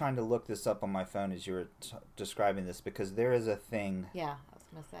actually trying to look this up on my phone as you were describing this, because there is a thing. Yeah, I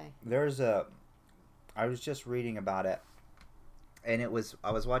was gonna say. I was just reading about it, and I was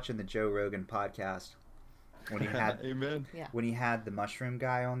watching the Joe Rogan podcast when he had Amen. Yeah. when he had the mushroom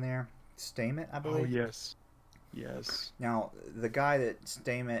guy on there, Stamett, I Oh believe. yes, yes. Now the guy that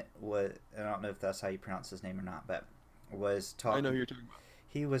Stamett was, I don't know if that's how you pronounce his name or not, but was talking. I know who you're talking about.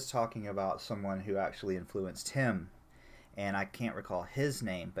 He was talking about someone who actually influenced him, and I can't recall his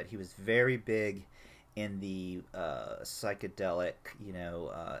name, but he was very big in the psychedelic,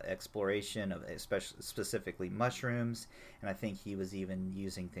 exploration of, especially specifically mushrooms, and I think he was even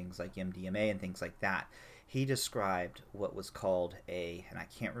using things like MDMA and things like that. He described what was called and I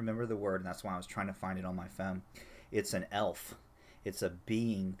can't remember the word, and that's why I was trying to find it on my phone. It's an elf. It's a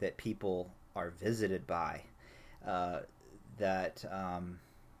being that people are visited by, that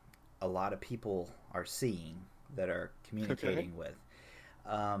a lot of people are seeing, that are communicating with.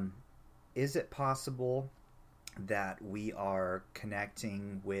 Is it possible that we are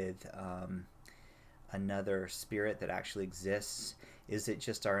connecting with another spirit that actually exists? Is it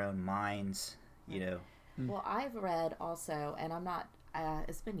just our own minds? Well, I've read also, and I'm not.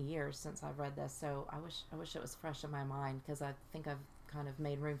 It's been years since I've read this, so I wish it was fresh in my mind, because I think I've kind of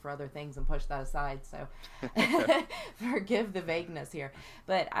made room for other things and pushed that aside. So forgive the vagueness here,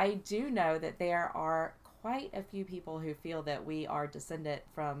 but I do know that there are quite a few people who feel that we are descendant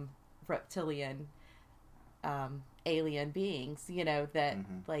from reptilian alien beings, that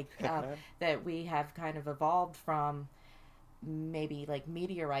that we have kind of evolved from maybe like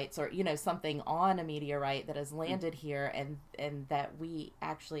meteorites, or something on a meteorite that has landed here, and that we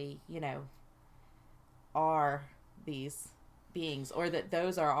actually are these beings, or that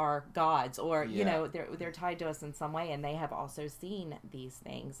those are our gods, or they're tied to us in some way, and they have also seen these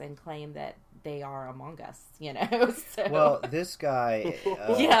things and claim that they are among us, so. Well, this guy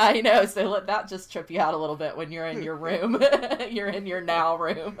yeah, I know, so let that just trip you out a little bit when you're in your room. You're in your now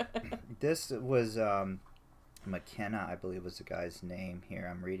room. This was McKenna, I believe was the guy's name here.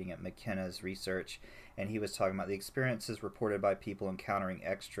 I'm reading it, McKenna's research, and he was talking about the experiences reported by people encountering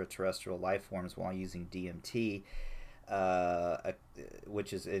extraterrestrial life forms while using DMT,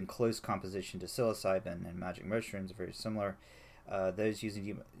 which is in close composition to psilocybin and magic mushrooms, are very similar. Those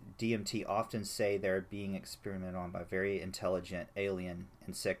using DMT often say they're being experimented on by very intelligent alien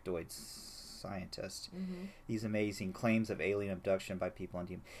insectoid scientists. Mm-hmm. These amazing claims of alien abduction by people on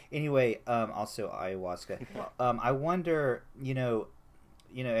DMT. Anyway, also ayahuasca. I wonder,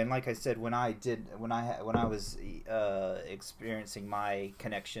 and like I said, when I was experiencing my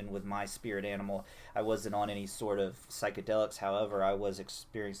connection with my spirit animal, I wasn't on any sort of psychedelics. However, I was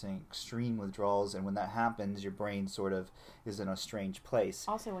experiencing extreme withdrawals, and when that happens, your brain sort of is in a strange place.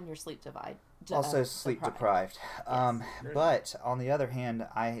 Also, when you're sleep deprived. Yes. But on the other hand,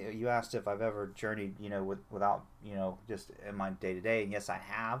 you asked if I've ever journeyed, without, just in my day to day, and yes, I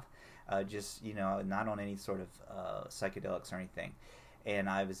have. Just not on any sort of psychedelics or anything. And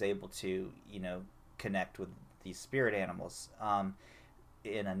I was able to, connect with these spirit animals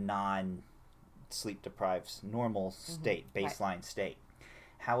in a non-sleep deprived, normal state, baseline state.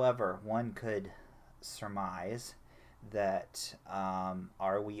 However, one could surmise that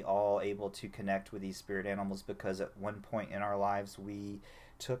are we all able to connect with these spirit animals because at one point in our lives we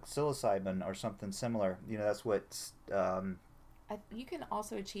took psilocybin or something similar. That's what... you can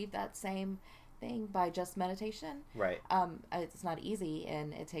also achieve that same thing by just meditation. Right. It's not easy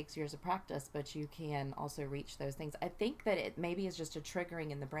and it takes years of practice, but you can also reach those things. I think that it maybe is just a triggering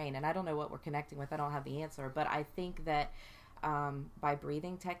in the brain, and I don't know what we're connecting with. I don't have the answer, but I think that by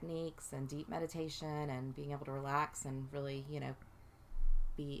breathing techniques and deep meditation and being able to relax and really,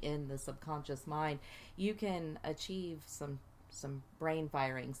 be in the subconscious mind, you can achieve some brain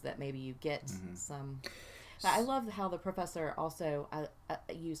firings that maybe you get some... I love how the professor also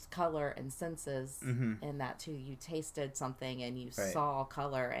used color and senses in that too. You tasted something and you saw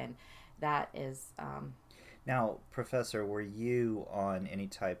color, and that is... Now, Professor, were you on any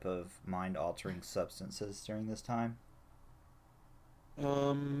type of mind-altering substances during this time?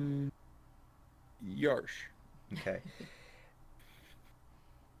 Yarsh. Okay.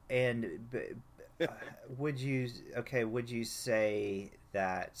 And would you say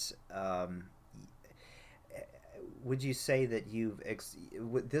that... would you say that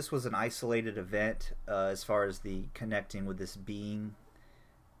this was an isolated event as far as the connecting with this being?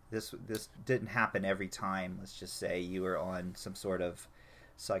 This didn't happen every time. Let's just say you were on some sort of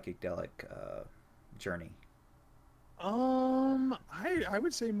psychedelic journey. I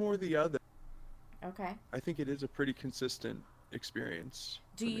would say more the other. Okay. I think it is a pretty consistent experience.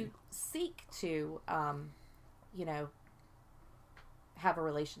 Do you seek to, have a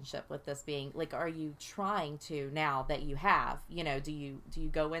relationship with this being? Like, are you trying to, now that you have, do you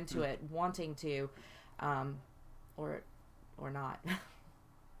go into it wanting to, or or not.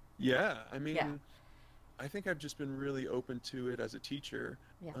 Yeah, I mean, Yeah. I think I've just been really open to it as a teacher.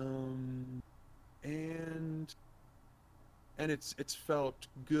 Yeah. And it's felt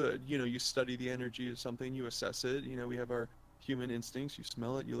good. You know, you study the energy of something, you assess it. You know, we have our human instincts. You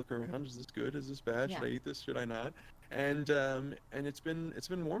smell it, you look around. Is this good? Is this bad? Yeah. Should I eat this? Should I not? And it's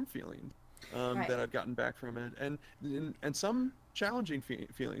been warm feeling Right. that I've gotten back from it, and some challenging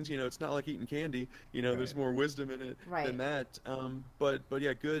feelings. You know, it's not like eating candy. You know, there's Right. more wisdom in it Right. than that. But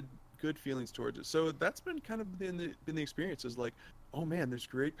yeah, good feelings towards it. So that's been kind of been the experience. Is like, oh man, there's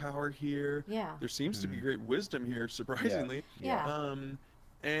great power here. Yeah. There seems to be Mhm. great wisdom here, surprisingly. Yeah.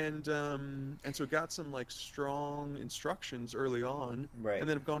 And so got some like strong instructions early on, Right. and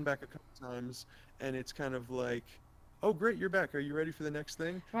then I've gone back a couple times, and it's kind of like, oh great, you're back. Are you ready for the next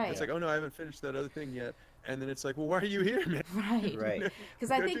thing? Right. It's like, oh no, I haven't finished that other thing yet. And then it's like, well, why are you here, man? Right. Right.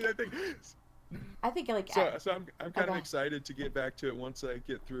 Because I Go think do that thing. like So I'm kind of Okay. excited to get back to it once I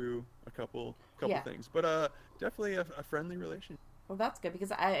get through a couple Yeah. things. But definitely a friendly relationship. well, that's good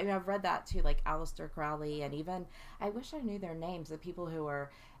because I mean, I've read that too, like Aleister Crowley, and even I wish I knew their names. The people who are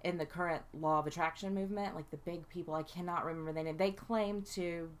in the current law of attraction movement, like the big people, I cannot remember their name. They claim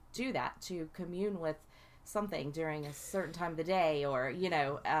to do that, to commune with something during a certain time of the day, or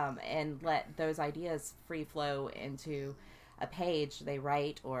and let those ideas free flow into a page they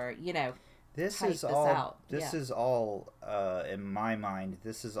write, or This type is this all. out. This Yeah. is all. In my mind,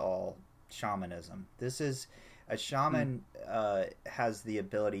 this is all shamanism. This is a shaman has the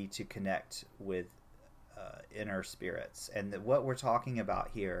ability to connect with inner spirits, and what we're talking about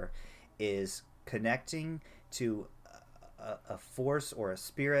here is connecting to a force or a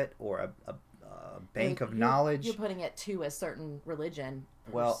spirit or a bank of You're- knowledge. You're putting it to a certain religion.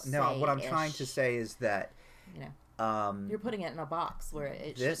 per Well, no. What I'm se-ish. trying to say is that. You know, you're putting it in a box where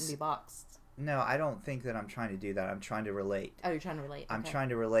it This- shouldn't be boxed. No, I don't think that I'm trying to do that. I'm trying to relate. Oh, you're trying to relate. I'm Okay. trying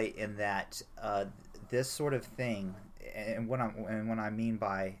to relate in that this sort of thing, and what I mean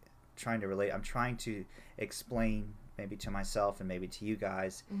by trying to relate, I'm trying to explain maybe to myself and maybe to you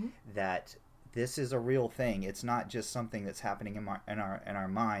guys Mhm. that this is a real thing. It's not just something that's happening in our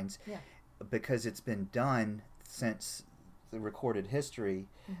minds, Yeah. because it's been done since the recorded history.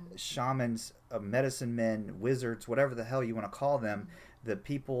 Mhm. Shamans, medicine men, wizards, whatever the hell you want to call them, the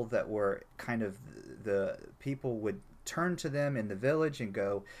people that were kind of the people would turn to them in the village and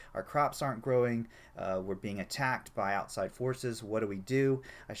go, our crops aren't growing, we're being attacked by outside forces, what do we do?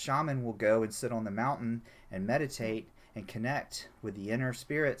 A shaman will go and sit on the mountain and meditate and connect with the inner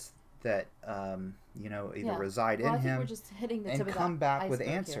spirits that either Yeah. reside Well, I in think we're him, just hitting the and tip of come the back with iceberg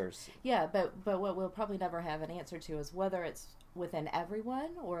here. answers. Yeah, but what we'll probably never have an answer to is whether it's within everyone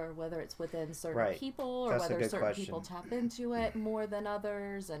or whether it's within certain Right. people, or That's a whether good certain people question. tap into it more than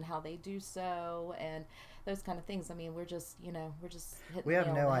others and how they do so and those kind of things. I mean, we're just hitting We have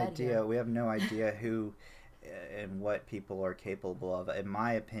the nail no on the head idea. here. We have no idea who and what people are capable of. In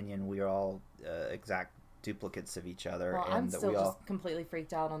my opinion, we are all exact duplicates of each other, Well, and I'm that still we all. just completely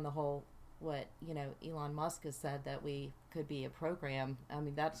freaked out on the whole what Elon Musk has said, that we could be a program. I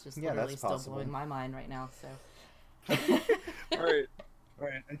mean, that's just Yeah, literally that's still possible. blowing my mind right now. So All right.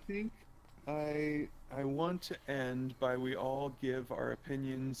 I think I want to end by we all give our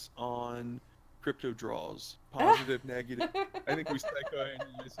opinions on crypto draws, positive, negative. I think we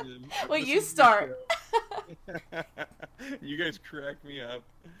psychoanalyze. Well, you start. You guys crack me up.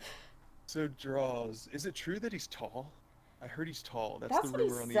 So draws. Is it true that he's tall? I heard he's tall. That's That's the what he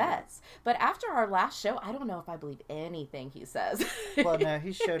rumor on the internet. says. But after our last show, I don't know if I believe anything he says. Well, no,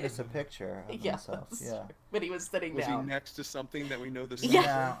 he showed us a picture of Yeah, himself. that's Yeah. true. But he was sitting Was he down. next to something that we know the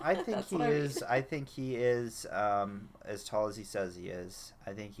Yeah. No, I think That's he what I mean. is. I think he is as tall as he says he is.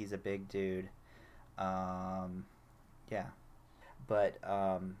 I think he's a big dude. Yeah, but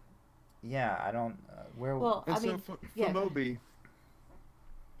yeah, I don't. Where? Well, And I so mean, for yeah. Moby,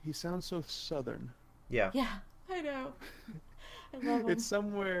 he sounds so southern. yeah. Yeah, I know. I love him. It's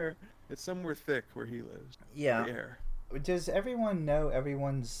somewhere thick where he lives. Yeah. The air. Does everyone know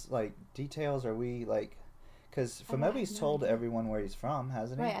everyone's like details? Are we like? Because Oh, I have Famobi's no told idea. everyone where he's from,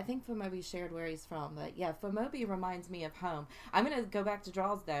 hasn't he? Right, I think Famobi shared where he's from, but yeah, Famobi reminds me of home. I'm gonna go back to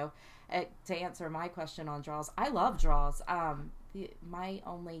draws though, to answer my question on draws. I love draws. My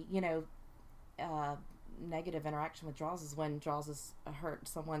only, negative interaction with draws is when draws has hurt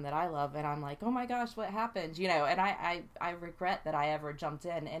someone that I love, and I'm like, oh my gosh, what happened? And I regret that I ever jumped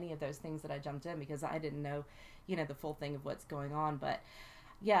in any of those things that I jumped in because I didn't know, the full thing of what's going on. But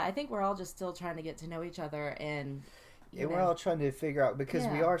yeah, I think we're all just still trying to get to know each other and you we're know. all trying to figure out, because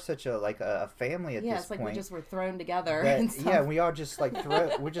we Yeah. are such a family at Yeah, this it's like point. we just were thrown together. that- and stuff. yeah, we are just like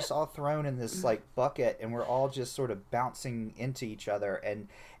we're just all thrown in this like bucket, and we're all just sort of bouncing into each other. And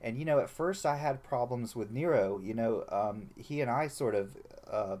you know, at first I had problems with Nero. You know, he and I sort of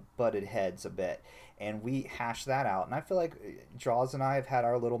butted heads a bit, and we hashed that out. And I feel like Jaws and I have had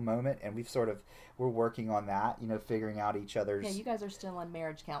our little moment, and we're working on that. You know, figuring out each other's. Yeah, you guys are still in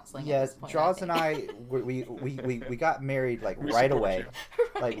marriage counseling. Yeah, at this point, Jaws think. and I, we got married like We right support away,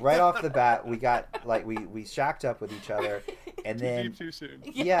 you. like right off the bat. We got like we shacked up with each other, and Too then deep, too soon.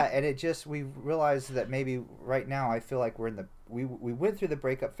 yeah, and it just we realized that maybe right now I feel like we're in the we went through the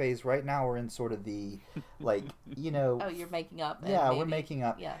breakup phase. Right now we're in sort of the like you know Oh, you're making up. yeah maybe. we're making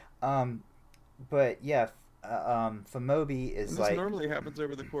up. Yeah. But yeah, Famobi is And this like normally happens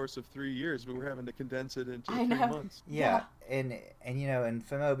over the course of 3 years, but we're having to condense it into I 3 know. months. yeah, and you know, and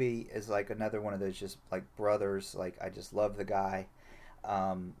Famobi is like another one of those just like brothers. Like I just love the guy,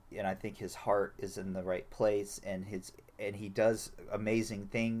 and I think his heart is in the right place, and he does amazing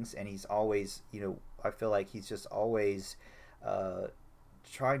things, and he's always, you know, I feel like he's just always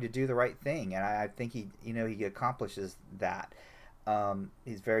trying to do the right thing, and I think he accomplishes that.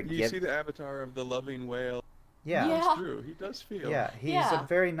 He's very You see the avatar of the loving whale. yeah. Yeah. It's true. He does feel. Yeah, he's Yeah. a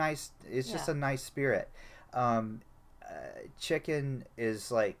very nice. It's just Yeah. a nice spirit. Chicken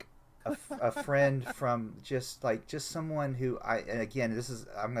is like a friend from just someone who and again,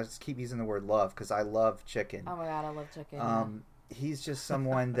 I'm gonna keep using the word love because I love Chicken. Oh my god, I love chicken. He's just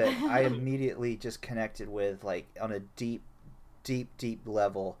someone that I immediately just connected with, like on a deep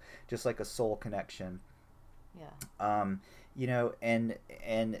level, just like a soul connection. Yeah. You know, and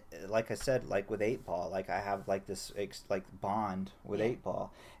like I said, like with 8 Ball, like I have like this like bond with Yeah. 8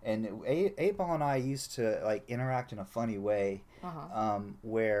 Ball, and 8 Ball and I used to like interact in a funny way,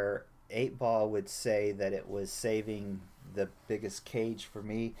 where 8 Ball would say that it was saving the biggest cage for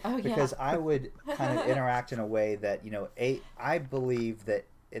me, Oh, yeah. because I would kind of interact in a way that, you know, I believe that,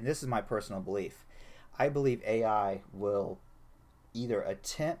 and this is my personal belief, I believe AI will either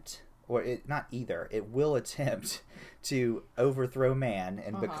attempt, or it will attempt to overthrow man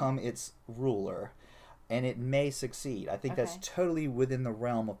and become its ruler, and it may succeed. I think that's Okay. totally within the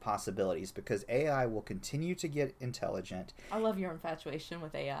realm of possibilities, because AI will continue to get intelligent. I love your infatuation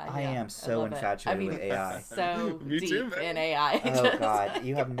with AI. I yeah. am so love it. infatuated I mean, with AI. So Me deep too, man. in AI. Oh Just- God,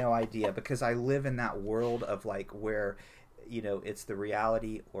 you have no idea, because I live in that world of like where, you know, it's the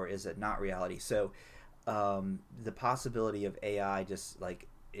reality or is it not reality. So the possibility of AI just like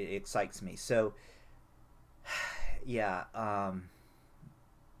it excites me. So yeah,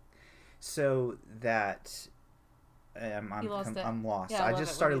 so that You lost it. I'm lost. Yeah, I I love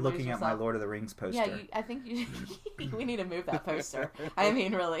just it when started you lose looking at my yourself. Lord of the Rings poster. Yeah, I think we need to move that poster. I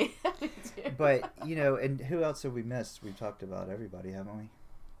mean, really. We do. But you know, and who else have we missed? We've talked about everybody, haven't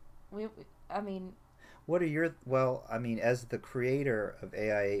we? I mean, What are your I mean, as the creator of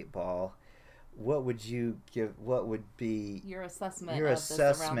AI 8 Ball, what would you give? What would be your assessment Your of this Around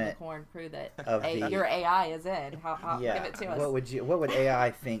the assessment Corn crew that of the- your AI is in. How yeah? give it to us. What would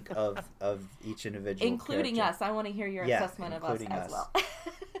AI think of each individual, Including character? us. I want to hear your Yeah, assessment of us including as us. well.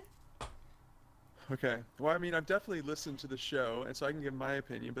 Okay. Well, I mean, I've definitely listened to the show, and so I can give my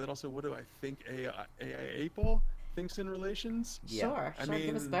opinion. But then also, what do I think AI 8 Ball thinks in relations? Yeah. Sure, I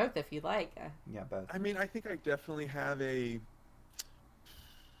give us mean- both if you'd like. Yeah, both. I mean, I think I definitely have a,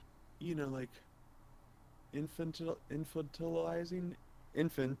 you know, like, infantilizing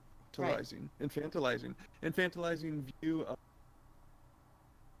view of.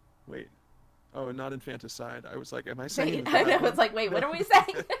 Wait. Oh, not infanticide. I was like, am I saying? I know, it's like, wait, what are we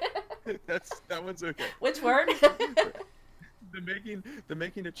saying? that one's okay. Which word? the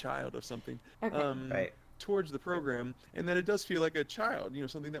making a child of something. Okay. Right. Towards the program, and then it does feel like a child, you know,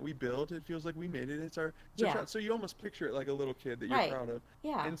 something that we built. It feels like we made it. It's our Yeah. child. So you almost picture it like a little kid that you're Right. proud of.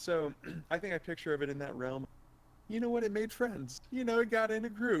 Yeah. And so I think I picture of it in that realm. You know what? It made friends. You know, it got in a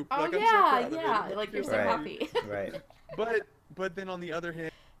group. Oh, like, I'm so yeah, proud of it. yeah. It Like, you're feels so Right. happy. Right. But then on the other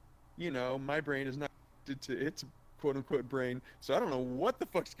hand, you know, my brain is not connected to its quote unquote brain, so I don't know what the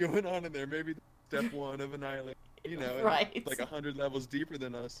fuck's going on in there. Maybe step one of annihilation. You know, and Right. like 100 levels deeper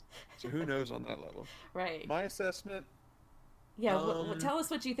than us. So who knows on that level? Right. My assessment. Yeah, tell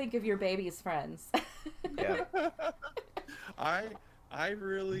us what you think of your baby's friends. Yeah. I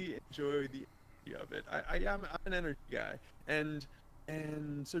really enjoy the energy of it. I'm an energy guy, and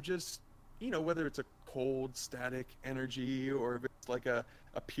so just, you know, whether it's a cold static energy or if it's like a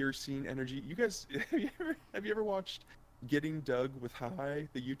piercing energy. You guys, have you ever watched Getting Doug with High,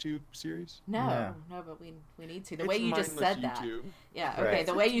 the YouTube series? No, but we need to. The It's way you just said mindless that. YouTube. Yeah, Right. okay.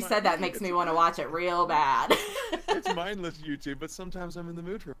 The way you said that makes me want to watch it real bad. It's mindless YouTube, but sometimes I'm in the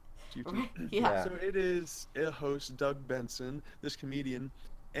mood for YouTube. Yeah. So it is a host, Doug Benson, this comedian,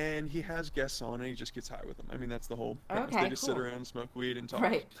 and he has guests on and he just gets high with them. I mean, that's the whole premise. Okay, They just cool. sit around, smoke weed, and talk.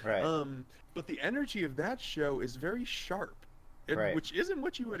 Right. Right. But the energy of that show is very sharp. Right. Which isn't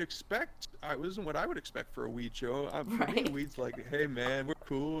what you would expect. Isn't what I would expect for a weed show. For me, Right. weed's like, hey man, we're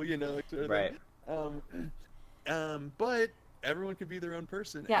cool, you know. Sort of Right. thing. But everyone could be their own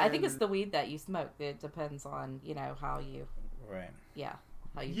person. Yeah, I think it's and- the weed that you smoke. It depends on, how you, Right.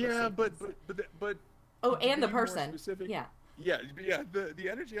 how you Yeah, perceive but things. but Oh, to and the be more person. specific- Yeah. Yeah. The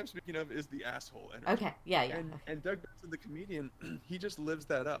energy I'm speaking of is the asshole energy. Okay. Yeah. And Doug Benson, the comedian, he just lives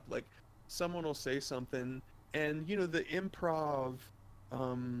that up. Like, someone will say something, and the improv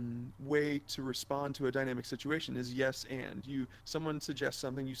way to respond to a dynamic situation is yes and. Someone suggests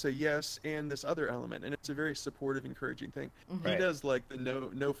something, you say yes and this other element, and it's a very supportive, encouraging thing. Mhm. He Right. does like the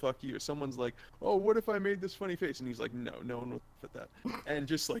no fuck you. Someone's like, oh, what if I made this funny face? And he's like, no one will fit that, and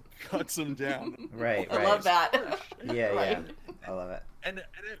just like cuts him down. Right. I Right. love that. Yeah. Right. Yeah. I love it.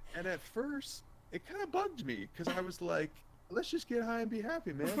 And at first, it kind of bugged me because I was like, let's just get high and be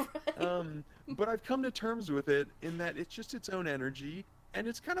happy, man. But I've come to terms with it in that it's just its own energy, and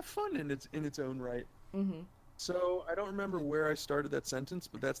it's kind of fun in its own right. Mhm. So I don't remember where I started that sentence,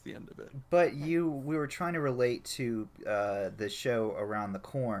 but that's the end of it. But we were trying to relate to the show Around the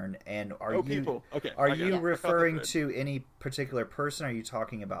Corn, and are people? Okay. are I got you it. I caught that referring thread. to any particular person? Are you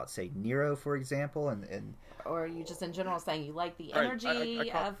talking about, say, Nero, for example? And Or are you just in general saying you like the All right, energy I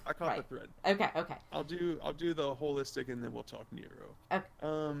caught right. the thread. Okay. I'll do the holistic, and then we'll talk Nero. Okay.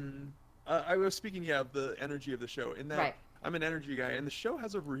 I was speaking, of the energy of the show. In that, Right. I'm an energy guy, and the show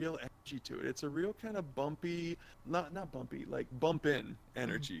has a real energy to it. It's a real kind of bumpy, not bumpy, like bump in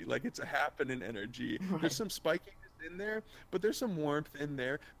energy. Like it's a happening energy. Right. There's some spikiness in there, but there's some warmth in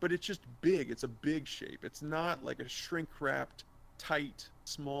there. But it's just big. It's a big shape. It's not like a shrink wrapped, tight,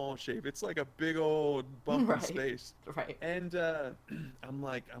 small shape. It's like a big old bump Right. in space. Right. And I'm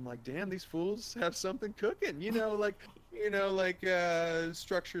like, damn, these fools have something cooking.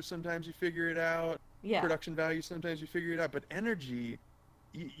 Structure. Sometimes you figure it out. Yeah. Production value. Sometimes you figure it out. But energy,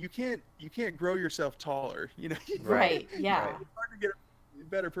 you can't grow yourself taller. Right. Yeah. Right. It's hard to get a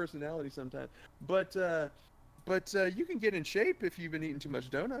better personality sometimes. But you can get in shape if you've been eating too much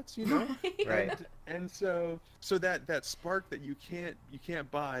donuts. Right. And so that spark that you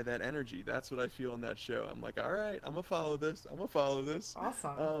can't buy, that energy, that's what I feel in that show. I'm like, all right, I'm gonna follow this.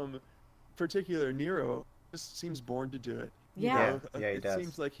 Awesome. Particular Nero just seems born to do it. Yeah. Yeah, he It does.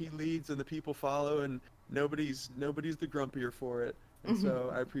 seems like he leads and the people follow, and nobody's the grumpier for it. And Mm-hmm.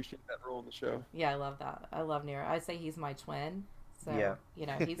 so I appreciate that role in the show. Yeah, I love that. I love Nero. I say he's my twin. So Yeah.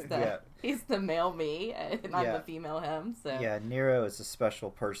 he's the Yeah. he's the male me, and I'm Yeah. the female him. So Yeah, Nero is a special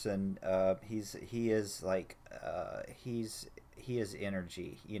person. He is like he is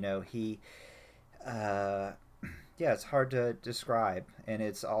energy. Yeah, it's hard to describe, and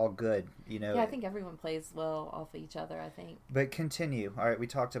it's all good. Yeah, I think everyone plays well off of each other. I think. But continue. All right, we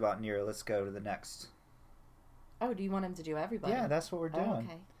talked about Nero. Let's go to the next. Oh, do you want him to do everybody? Yeah, that's what we're doing. Oh,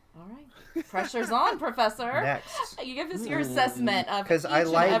 okay. All right. Pressure's on, Professor. Next. You give us your assessment of 'Cause each I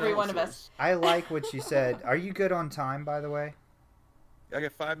like- and every one of us. I like what you said. Are you good on time, by the way? I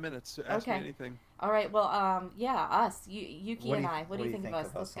got 5 minutes to ask me Okay. anything. All right. Well, yeah, us, Yuki and I. What do you think of us?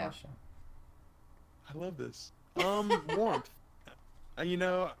 Let's go. on the show? I love this. Warmth. I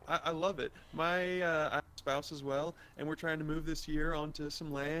love it. I have a spouse as well, and we're trying to move this year onto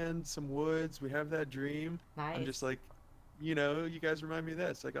some land, some woods. We have that dream. Nice. I'm just like, you guys remind me of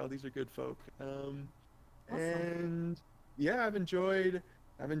that. It's like, oh, these are good folk. And yeah, I've enjoyed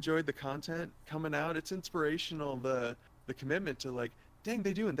the content coming out. It's inspirational. The commitment to like, dang,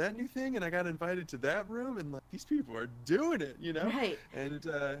 they doing that new thing, and I got invited to that room, and like these people are doing it, Right.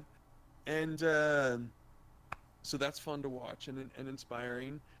 and so that's fun to watch and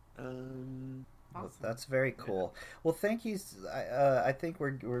inspiring. Well, Awesome. that's very cool. Well, thank you. I think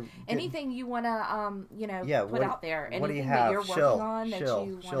we're getting, Anything you want to, Yeah, put out there? Anything what do you that have? you're working Shill, on that shill,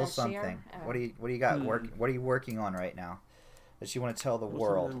 you shill want to something. share? Oh. What do you got? What are you working on right now that you want to tell the What's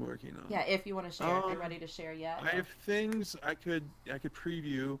world? I'm working on? Yeah, if you want to share. If you're ready to share yet? I have things I could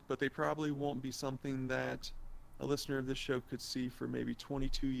preview, but they probably won't be something that a listener of this show could see for maybe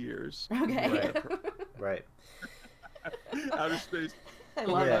 22 years. Okay. Right. Right. Outer space. I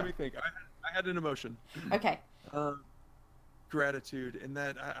Hold love on, Yeah. let me think. I had an emotion. it. Okay. Gratitude, in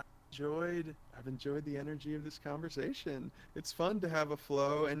that enjoyed the energy of this conversation. It's fun to have a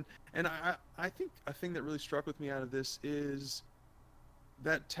flow, and I think a thing that really struck with me out of this is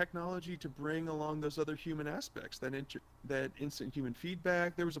that technology to bring along those other human aspects, that instant human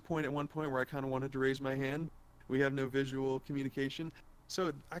feedback. There was at one point where I kind of wanted to raise my hand. We have no visual communication.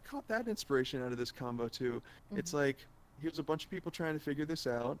 So I caught that inspiration out of this combo too. Mm-hmm. It's like, here's a bunch of people trying to figure this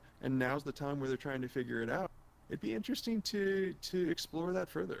out, and now's the time where they're trying to figure it out. It'd be interesting to explore that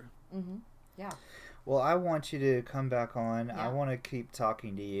further. Mm-hmm. Yeah. Well, I want you to come back on. Yeah. I want to keep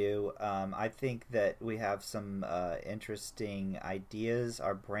talking to you. I think that we have some interesting ideas.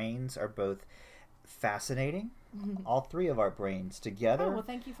 Our brains are both fascinating. All three of our brains together well,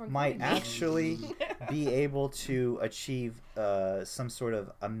 thank you for might including me. actually be able to achieve some sort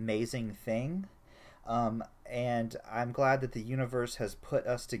of amazing thing. And I'm glad that the universe has put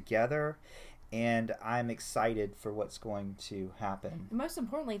us together. And I'm excited for what's going to happen. Most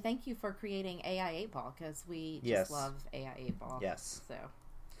importantly, thank you for creating AI 8-Ball, because we just love AI 8-Ball. Yes. So,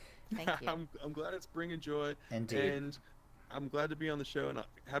 thank you. I'm glad it's bringing joy. Indeed. And I'm glad to be on the show, and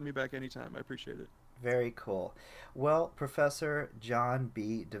have me back anytime. I appreciate it. Very cool. Well, Professor John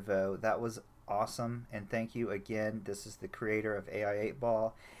B. DeVoe, that was awesome. And thank you again. This is the creator of AI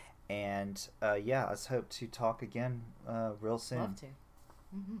 8-Ball. And let's hope to talk again real soon. Love to.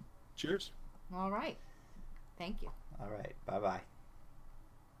 Mm-hmm. Cheers. All right. Thank you. All right. Bye-bye.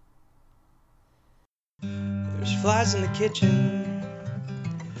 There's flies in the kitchen.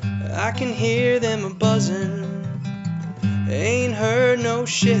 I can hear them a-buzzing. Ain't heard no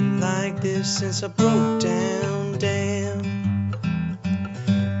shit like this since I broke down.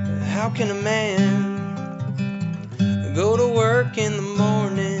 How can a man go to work in the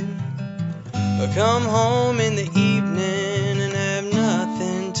morning, or come home in the evening and have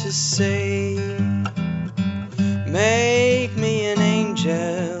nothing to say? Make me an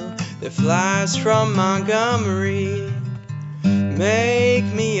angel that flies from Montgomery. Make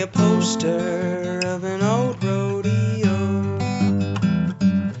me a poster of an old rodeo.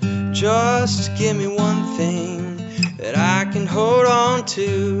 Just give me one thing that I can hold on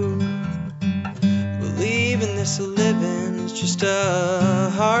to. Believing this a living is just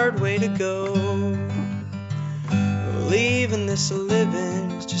a hard way to go. Believing this a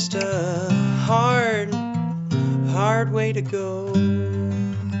living is just a hard way to go.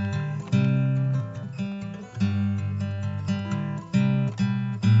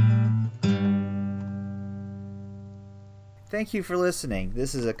 Thank you for listening.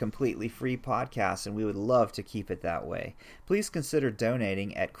 This is a completely free podcast, and we would love to keep it that way. Please consider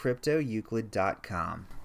donating at cryptoeuclid.com.